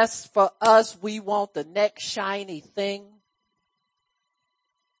best for us. We want the next shiny thing.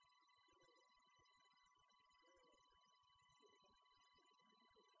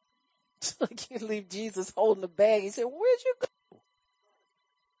 It's like you leave Jesus holding the bag. He said, where'd you go?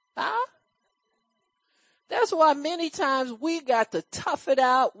 Huh? That's why many times we got to tough it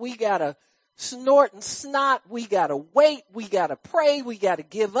out. We got to snort and snot. We got to wait. We got to pray. We got to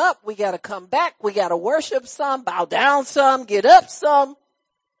give up. We got to come back. We got to worship some, bow down some, get up some.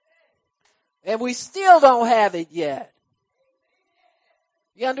 And we still don't have it yet.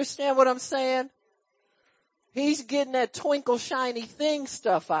 You understand what I'm saying? He's getting that twinkle shiny thing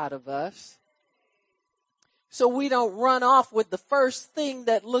stuff out of us. So we don't run off with the first thing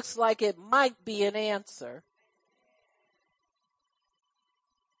that looks like it might be an answer.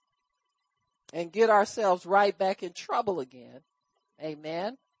 And get ourselves right back in trouble again.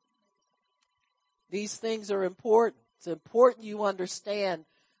 Amen. These things are important. It's important you understand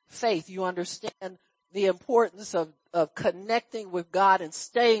faith. You understand the importance of connecting with God and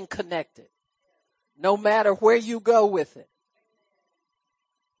staying connected. No matter where you go with it.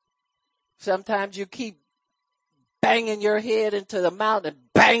 Sometimes you keep banging your head into the mountain,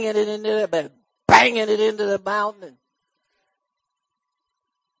 banging it into the mountain.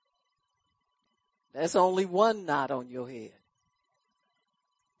 That's only one knot on your head.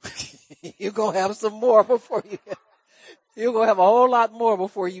 You're going to have some more you're going to have a whole lot more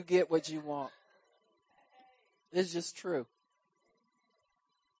before you get what you want. It's just true.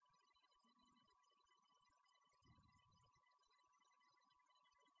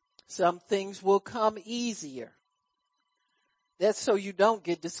 Some things will come easier. That's so you don't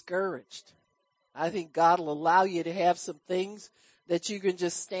get discouraged. I think God will allow you to have some things that you can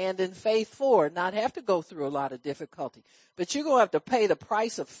just stand in faith for and not have to go through a lot of difficulty. But you're going to have to pay the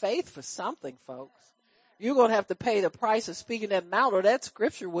price of faith for something, folks. You're going to have to pay the price of speaking that mountain, or that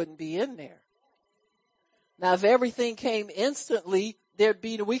scripture wouldn't be in there. Now, if everything came instantly,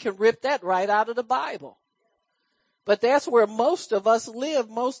 we can rip that right out of the Bible. But that's where most of us live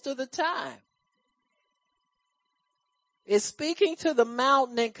most of the time. Is speaking to the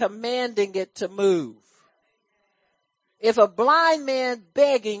mountain and commanding it to move. If a blind man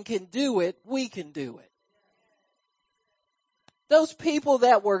begging can do it, we can do it. Those people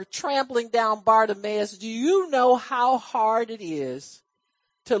that were trampling down Bartimaeus, do you know how hard it is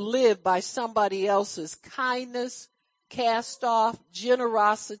to live by somebody else's kindness, cast off,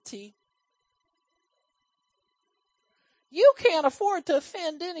 generosity? You can't afford to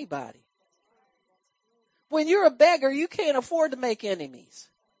offend anybody. When you're a beggar, you can't afford to make enemies.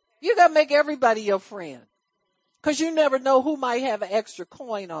 You got to make everybody your friend. Because you never know who might have an extra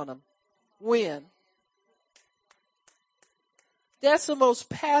coin on them. When? That's the most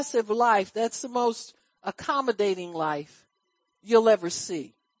passive life. That's the most accommodating life you'll ever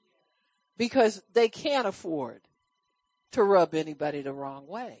see. Because they can't afford to rub anybody the wrong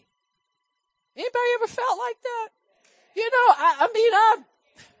way. Anybody ever felt like that? You know,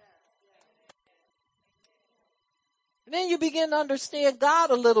 and then you begin to understand God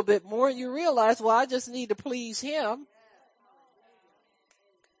a little bit more and you realize, well, I just need to please Him.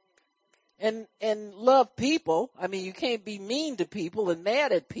 And love people. I mean, you can't be mean to people and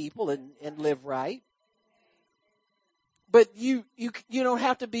mad at people and live right. But you don't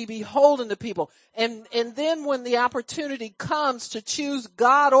have to be beholden to people. And then when the opportunity comes to choose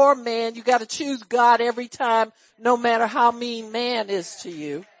God or man, you got to choose God every time, no matter how mean man is to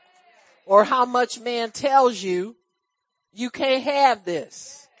you or how much man tells you. You can't have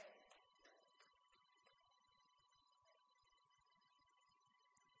this.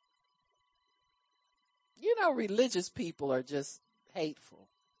 You know, religious people are just hateful.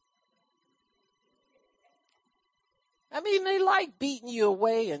 I mean, they like beating you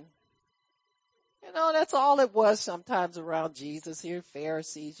away, and that's all it was sometimes around Jesus. Here,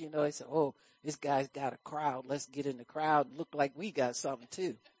 Pharisees, they said, oh, this guy's got a crowd. Let's get in the crowd and look like we got something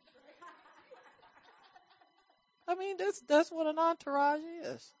too. I mean, that's what an entourage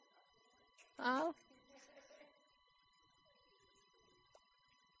is. Huh?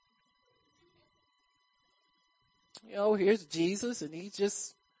 Here's Jesus, and he's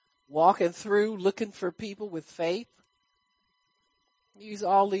just walking through looking for people with faith. Use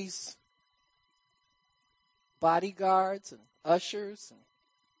all these bodyguards and ushers and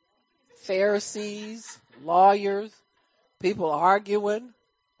Pharisees, lawyers, people arguing.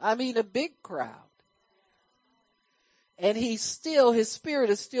 I mean, a big crowd. And his spirit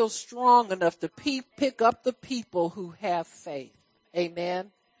is still strong enough to pick up the people who have faith.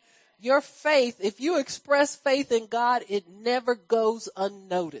 Amen. Your faith, if you express faith in God, it never goes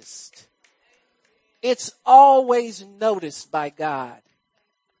unnoticed. It's always noticed by God.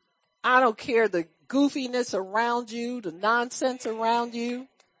 I don't care the goofiness around you, the nonsense around you.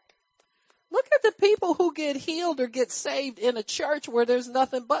 Look at the people who get healed or get saved in a church where there's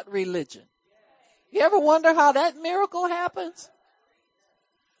nothing but religion. You ever wonder how that miracle happens?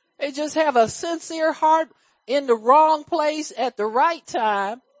 They just have a sincere heart in the wrong place at the right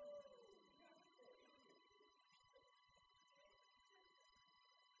time.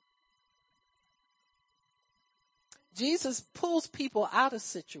 Jesus pulls people out of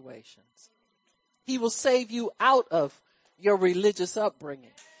situations. He will save you out of your religious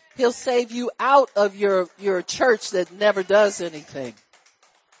upbringing. He'll save you out of your church that never does anything.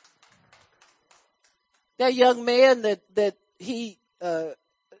 That young man that he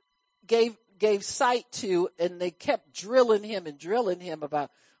gave sight to, and they kept drilling him about,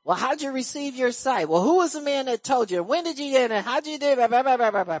 well, how'd you receive your sight? Well, who was the man that told you? When did you get it? How'd you do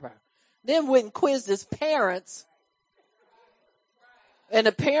it? Then went and quizzed his parents. And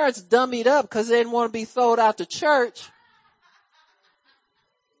the parents dummied up because they didn't want to be thrown out the church.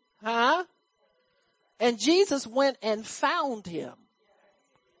 Huh? And Jesus went and found him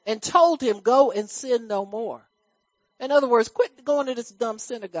and told him, go and sin no more. In other words, quit going to this dumb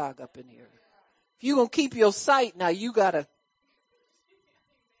synagogue up in here. If you're going to keep your sight, now you got to.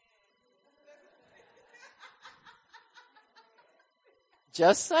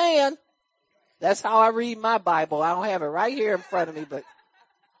 Just saying. That's how I read my Bible. I don't have it right here in front of me, but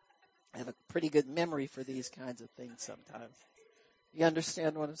I have a pretty good memory for these kinds of things sometimes. You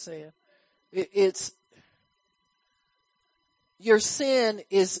understand what I'm saying? It's your sin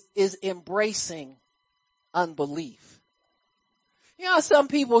is embracing unbelief. Some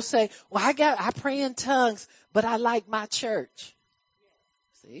people say, well, I pray in tongues, but I like my church.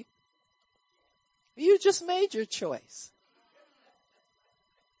 See? You just made your choice.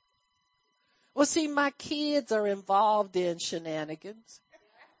 Well, see, my kids are involved in shenanigans.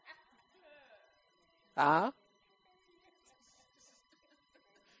 Huh?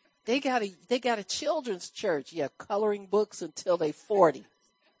 They got a children's church. Yeah, coloring books until they're 40.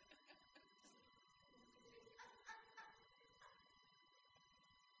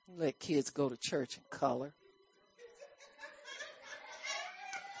 Let kids go to church and color.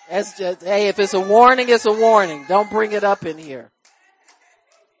 That's just, hey, if it's a warning, it's a warning. Don't bring it up in here.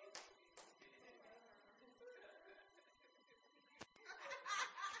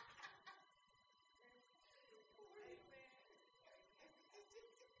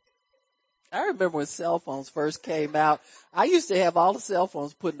 I remember when cell phones first came out. I used to have all the cell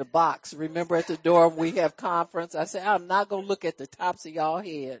phones put in a box. Remember at the door when we have conference? I said, I'm not going to look at the tops of y'all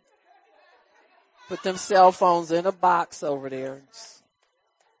head. Put them cell phones in a box over there.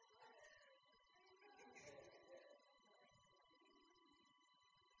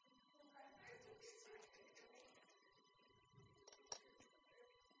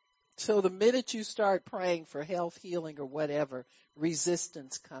 So the minute you start praying for health, healing, or whatever,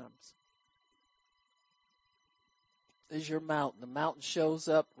 resistance comes. Is your mountain. The mountain shows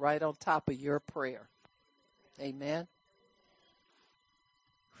up right on top of your prayer. Amen.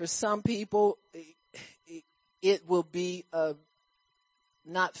 For some people, it will be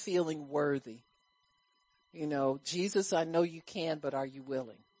not feeling worthy. Jesus, I know you can, but are you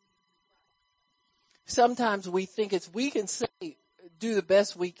willing? Sometimes we think we can say, do the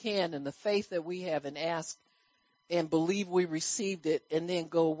best we can in the faith that we have and ask and believe we received it and then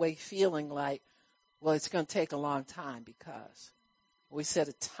go away feeling like, well, it's going to take a long time because we set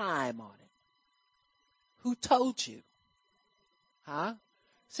a time on it. Who told you? Huh?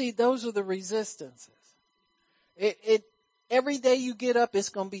 See, those are the resistances. Every day you get up, it's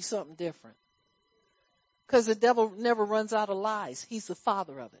going to be something different. Because the devil never runs out of lies. He's the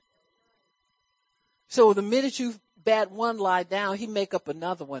father of it. So the minute you bat one lie down, he make up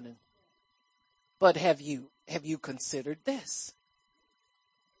another one. But have you considered this?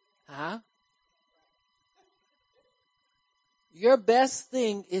 Huh? Your best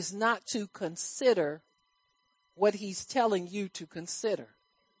thing is not to consider what he's telling you to consider.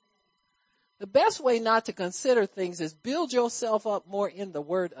 The best way not to consider things is build yourself up more in the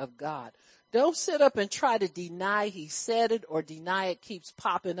Word of God. Don't sit up and try to deny he said it or deny it keeps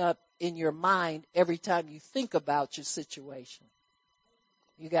popping up in your mind every time you think about your situation.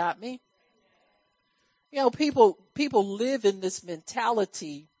 You got me? You know, people live in this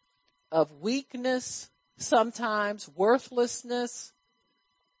mentality of weakness, sometimes worthlessness,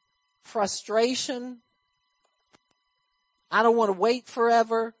 frustration. I don't want to wait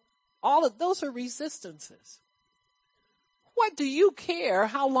forever. All of those are resistances. What do you care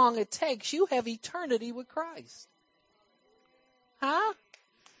how long it takes? You have eternity with Christ. Huh?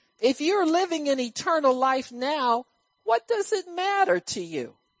 If you're living an eternal life now, what does it matter to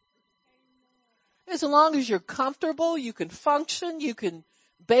you? As long as you're comfortable, you can function, you can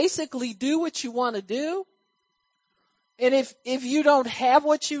basically do what you want to do. And if you don't have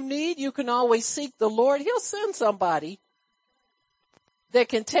what you need, you can always seek the Lord. He'll send somebody that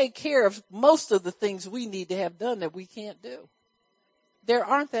can take care of most of the things we need to have done that we can't do. There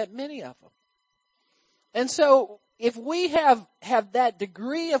aren't that many of them. And so if we have that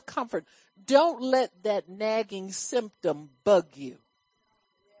degree of comfort, don't let that nagging symptom bug you.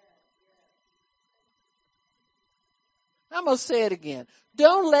 I'm going to say it again.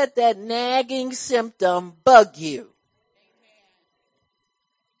 Don't let that nagging symptom bug you.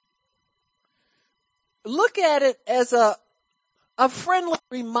 Look at it as a friendly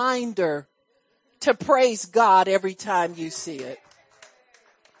reminder to praise God every time you see it.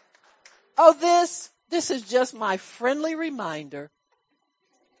 Oh, this is just my friendly reminder.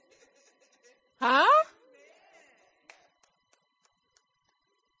 Huh?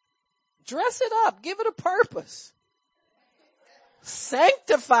 Dress it up. Give it a purpose.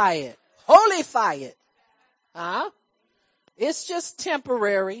 Sanctify it. Holify it. Huh? It's just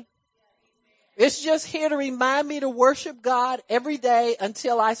temporary. It's just here to remind me to worship God every day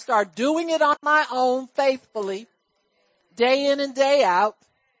until I start doing it on my own faithfully, day in and day out.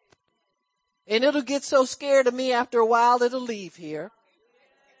 And it'll get so scared of me after a while it'll leave here.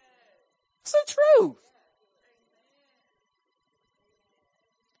 It's the truth.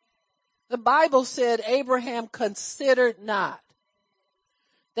 The Bible said Abraham considered not.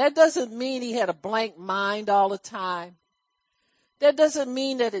 That doesn't mean he had a blank mind all the time. That doesn't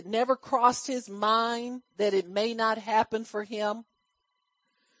mean that it never crossed his mind that it may not happen for him.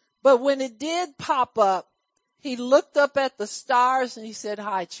 But when it did pop up, he looked up at the stars and he said,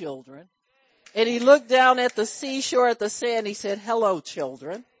 "Hi, children." And he looked down at the seashore at the sand. He said, "Hello,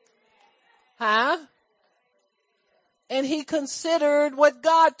 children." Huh? And he considered what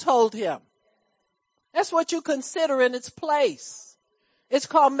God told him. That's what you consider in its place. It's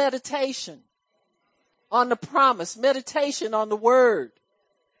called meditation on the promise, meditation on the word,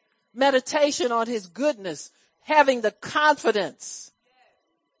 meditation on his goodness, having the confidence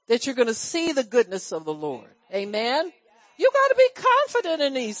that you're going to see the goodness of the Lord. Amen. You got to be confident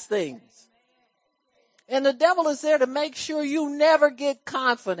in these things. And the devil is there to make sure you never get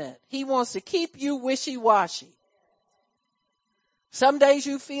confident. He wants to keep you wishy-washy. Some days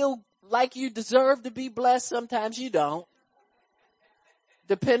you feel like you deserve to be blessed. Sometimes you don't.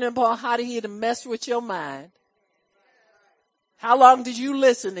 Depending upon how he mess with your mind. How long did you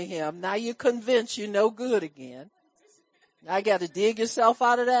listen to him? Now you're convinced you're no good again. Now you got to dig yourself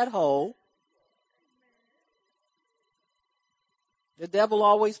out of that hole. The devil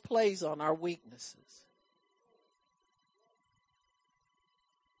always plays on our weaknesses.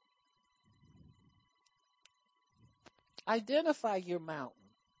 Identify your mountain.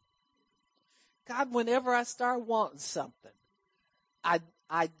 God, whenever I start wanting something,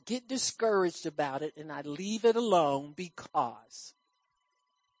 I get discouraged about it and I leave it alone because.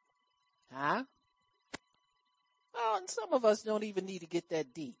 Huh? Well, and some of us don't even need to get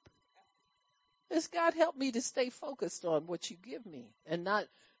that deep. It's God, help me to stay focused on what you give me and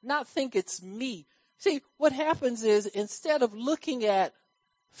not think it's me. See, what happens is instead of looking at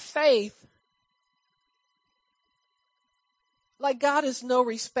faith, like God is no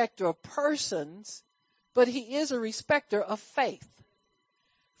respecter of persons, but he is a respecter of faith.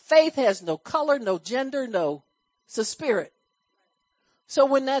 Faith has no color, no gender, it's a spirit. So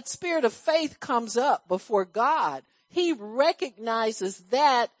when that spirit of faith comes up before God, he recognizes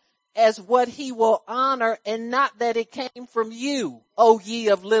that as what he will honor and not that it came from you, O ye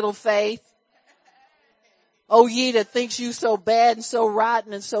of little faith. O ye that thinks you so bad and so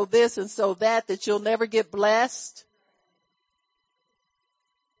rotten and so this and so that you'll never get blessed.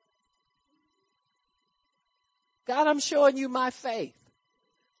 God, I'm showing you my faith.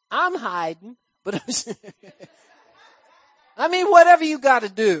 I'm hiding, but I mean, whatever you got to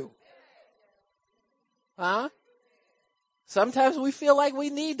do. Huh? Sometimes we feel like we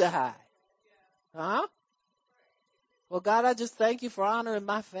need to hide. Huh? Well, God, I just thank you for honoring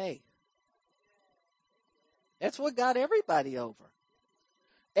my faith. That's what got everybody over.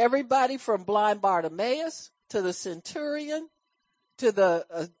 Everybody from blind Bartimaeus to the centurion to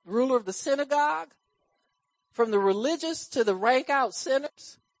the ruler of the synagogue, from the religious to the rank out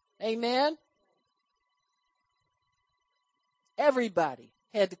sinners. Amen. Everybody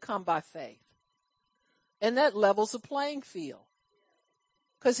had to come by faith. And that levels the playing field.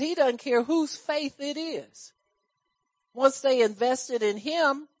 Because he doesn't care whose faith it is. Once they invested in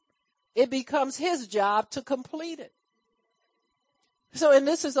him, it becomes his job to complete it. So, and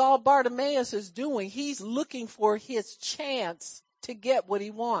this is all Bartimaeus is doing. He's looking for his chance to get what he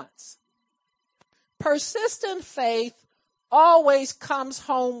wants. Persistent faith always comes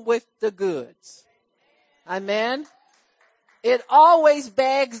home with the goods. Amen. It always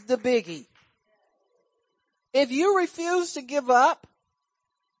bags the biggie. If you refuse to give up,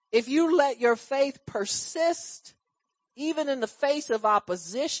 if you let your faith persist, even in the face of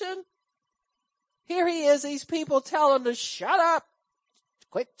opposition, here he is, these people tell him to shut up,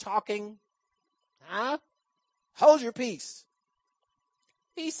 quit talking, huh? Hold your peace.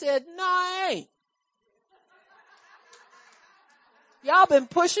 He said, no, I ain't. Y'all been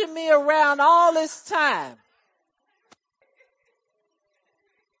pushing me around all this time.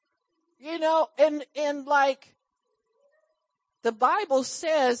 You know, and like the Bible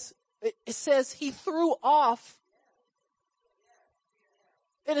says, it says he threw off.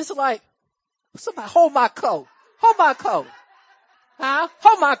 And it's like, somebody hold my coat. Hold my coat. Huh?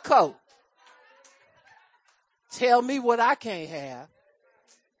 Hold my coat. Tell me what I can't have.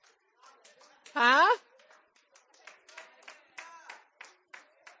 Huh?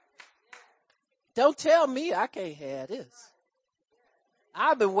 Don't tell me I can't have this.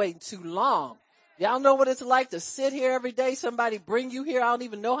 I've been waiting too long. Y'all know what it's like to sit here every day, somebody bring you here, I don't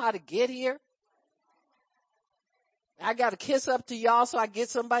even know how to get here. I got to kiss up to y'all so I get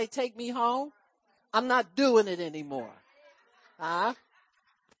somebody to take me home. I'm not doing it anymore. Huh?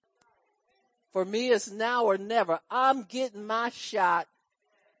 For me, it's now or never. I'm getting my shot.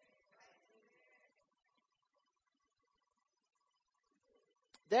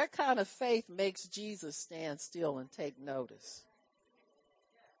 That kind of faith makes Jesus stand still and take notice.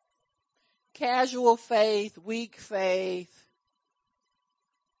 Casual faith, weak faith,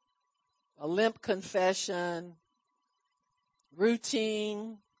 a limp confession,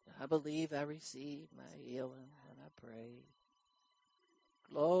 routine. I believe I received my healing when I prayed.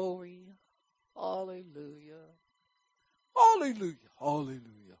 Glory, hallelujah, hallelujah,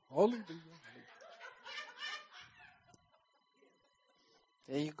 hallelujah, hallelujah.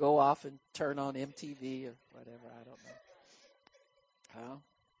 Then you go off and turn on MTV or whatever, I don't know. Huh?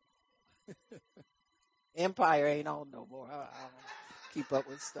 Empire ain't on no more. I don't keep up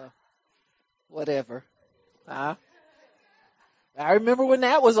with stuff. Whatever. Huh? I remember when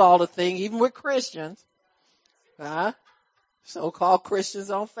that was all the thing, even with Christians. Huh? So-called Christians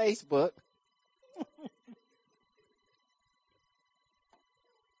on Facebook.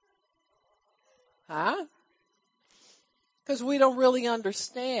 Huh? Because we don't really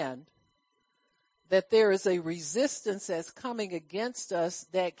understand that there is a resistance that's coming against us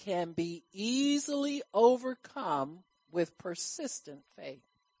that can be easily overcome with persistent faith.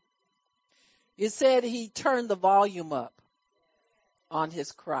 It said he turned the volume up on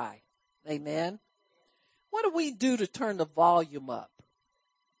his cry. Amen. What do we do to turn the volume up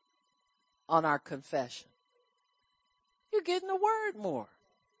on our confession? You're getting the word more.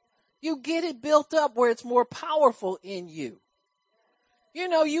 You get it built up where it's more powerful in you. You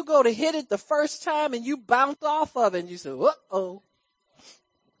know, you go to hit it the first time and you bounce off of it and you say, uh-oh.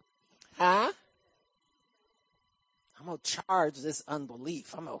 Huh? I'm going to charge this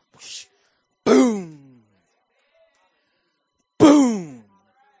unbelief. I'm going to boom. Boom.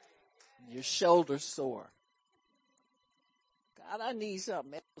 Your shoulder's sore. God, I need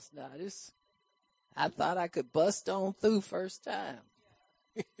something else now. I thought I could bust on through first time.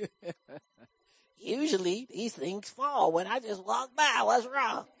 Usually these things fall when I just walk by. What's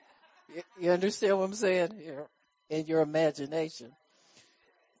wrong? You understand what I'm saying? In your imagination.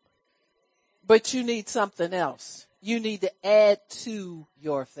 But you need something else. You need to add to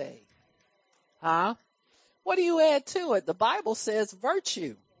your faith. Huh? What do you add to it? The Bible says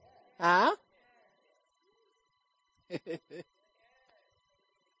virtue. Huh?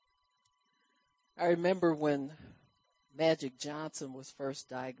 I remember when Magic Johnson was first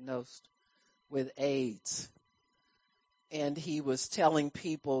diagnosed with AIDS. and he was telling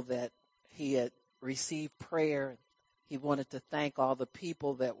people that he had received prayer. He wanted to thank all the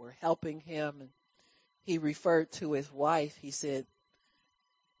people that were helping him. And he referred to his wife. He said,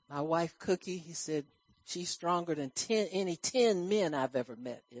 my wife Cookie, he said, she's stronger than 10 men I've ever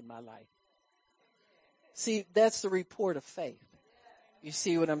met in my life. See, that's the report of faith. You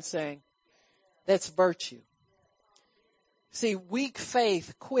see what I'm saying? That's virtue. See, weak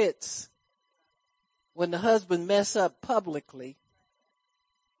faith quits when the husband mess up publicly.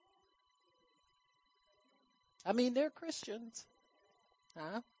 I mean, they're Christians.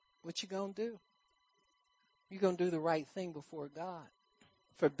 Huh? What you gonna do? You're gonna do the right thing before God.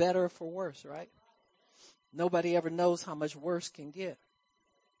 For better or for worse, right? Nobody ever knows how much worse can get.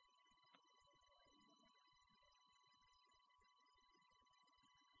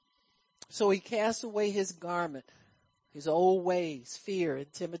 So he cast away his garment, his old ways, fear,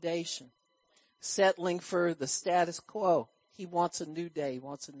 intimidation, settling for the status quo. He wants a new day,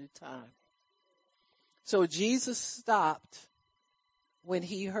 wants a new time. So Jesus stopped when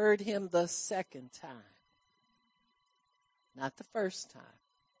he heard him the second time. Not the first time.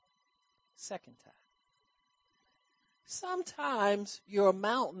 Second time. Sometimes your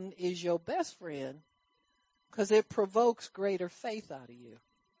mountain is your best friend because it provokes greater faith out of you.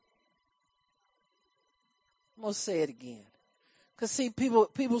 I'm going to say it again. Because see,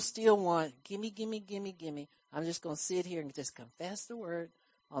 people still want, gimme. I'm just going to sit here and just confess the word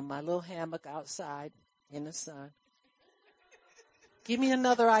on my little hammock outside in the sun. Give me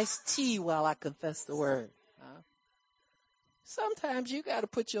another iced tea while I confess the word. Sometimes you got to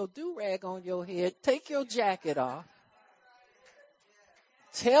put your do-rag on your head, take your jacket off.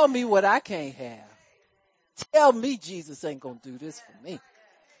 Tell me what I can't have. Tell me Jesus ain't going to do this for me.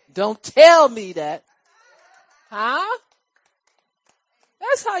 Don't tell me that. Huh?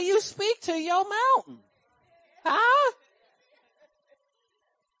 That's how you speak to your mountain. Huh?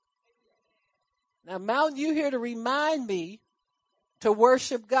 Now, mountain, you here to remind me to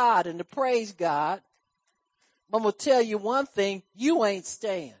worship God and to praise God. I'm going to tell you one thing. You ain't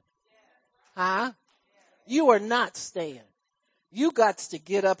staying. Huh? You are not staying. You got to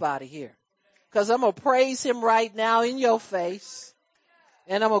get up out of here. Because I'm going to praise him right now in your face.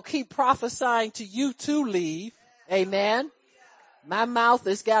 And I'm going to keep prophesying to you to leave. Amen. My mouth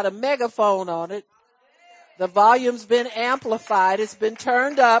has got a megaphone on it. The volume's been amplified. It's been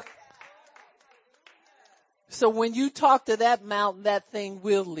turned up. So when you talk to that mountain, that thing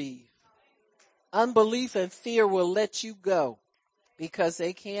will leave. Unbelief and fear will let you go because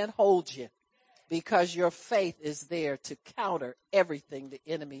they can't hold you, because your faith is there to counter everything the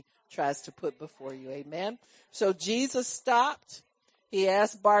enemy tries to put before you. Amen. So Jesus stopped. He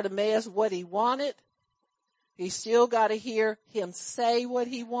asked Bartimaeus what he wanted. He still got to hear him say what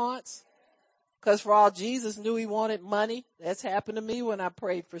he wants. Because for all Jesus knew he wanted money. That's happened to me when I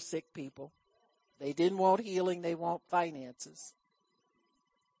prayed for sick people. They didn't want healing. They want finances.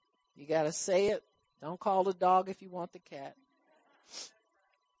 You got to say it. Don't call the dog if you want the cat.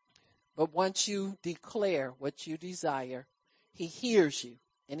 But once you declare what you desire, he hears you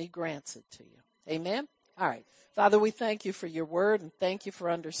and he grants it to you. Amen? All right. Father, we thank you for your word and thank you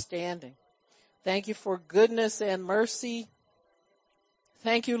for understanding. Thank you for goodness and mercy.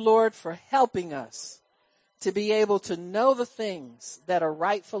 Thank you, Lord, for helping us to be able to know the things that are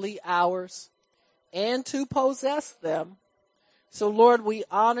rightfully ours and to possess them. So, Lord, we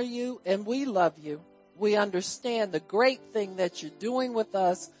honor you and we love you. We understand the great thing that you're doing with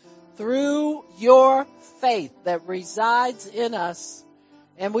us through your faith that resides in us.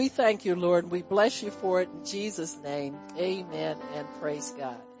 And we thank you, Lord. We bless you for it in Jesus' name. Amen and praise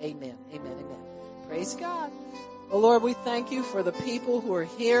God. Amen. Amen. Amen. Praise God. Well, Lord, we thank you for the people who are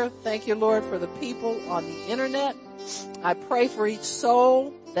here. Thank you, Lord, for the people on the internet. I pray for each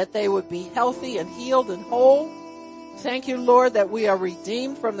soul that they would be healthy and healed and whole. Thank you, Lord, that we are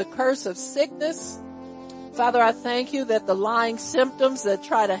redeemed from the curse of sickness. Father, I thank you that the lying symptoms that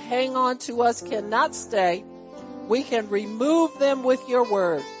try to hang on to us cannot stay. We can remove them with your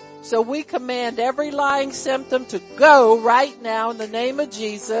word. So we command every lying symptom to go right now in the name of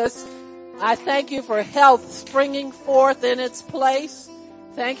Jesus. I thank you for health springing forth in its place.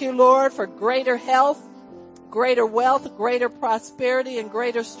 Thank you, Lord, for greater health, greater wealth, greater prosperity, and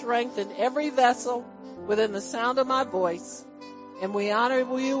greater strength in every vessel within the sound of my voice. And we honor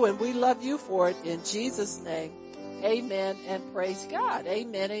you and we love you for it in Jesus' name. Amen and praise God.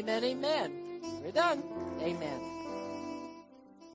 Amen, amen, amen. We're done. Amen.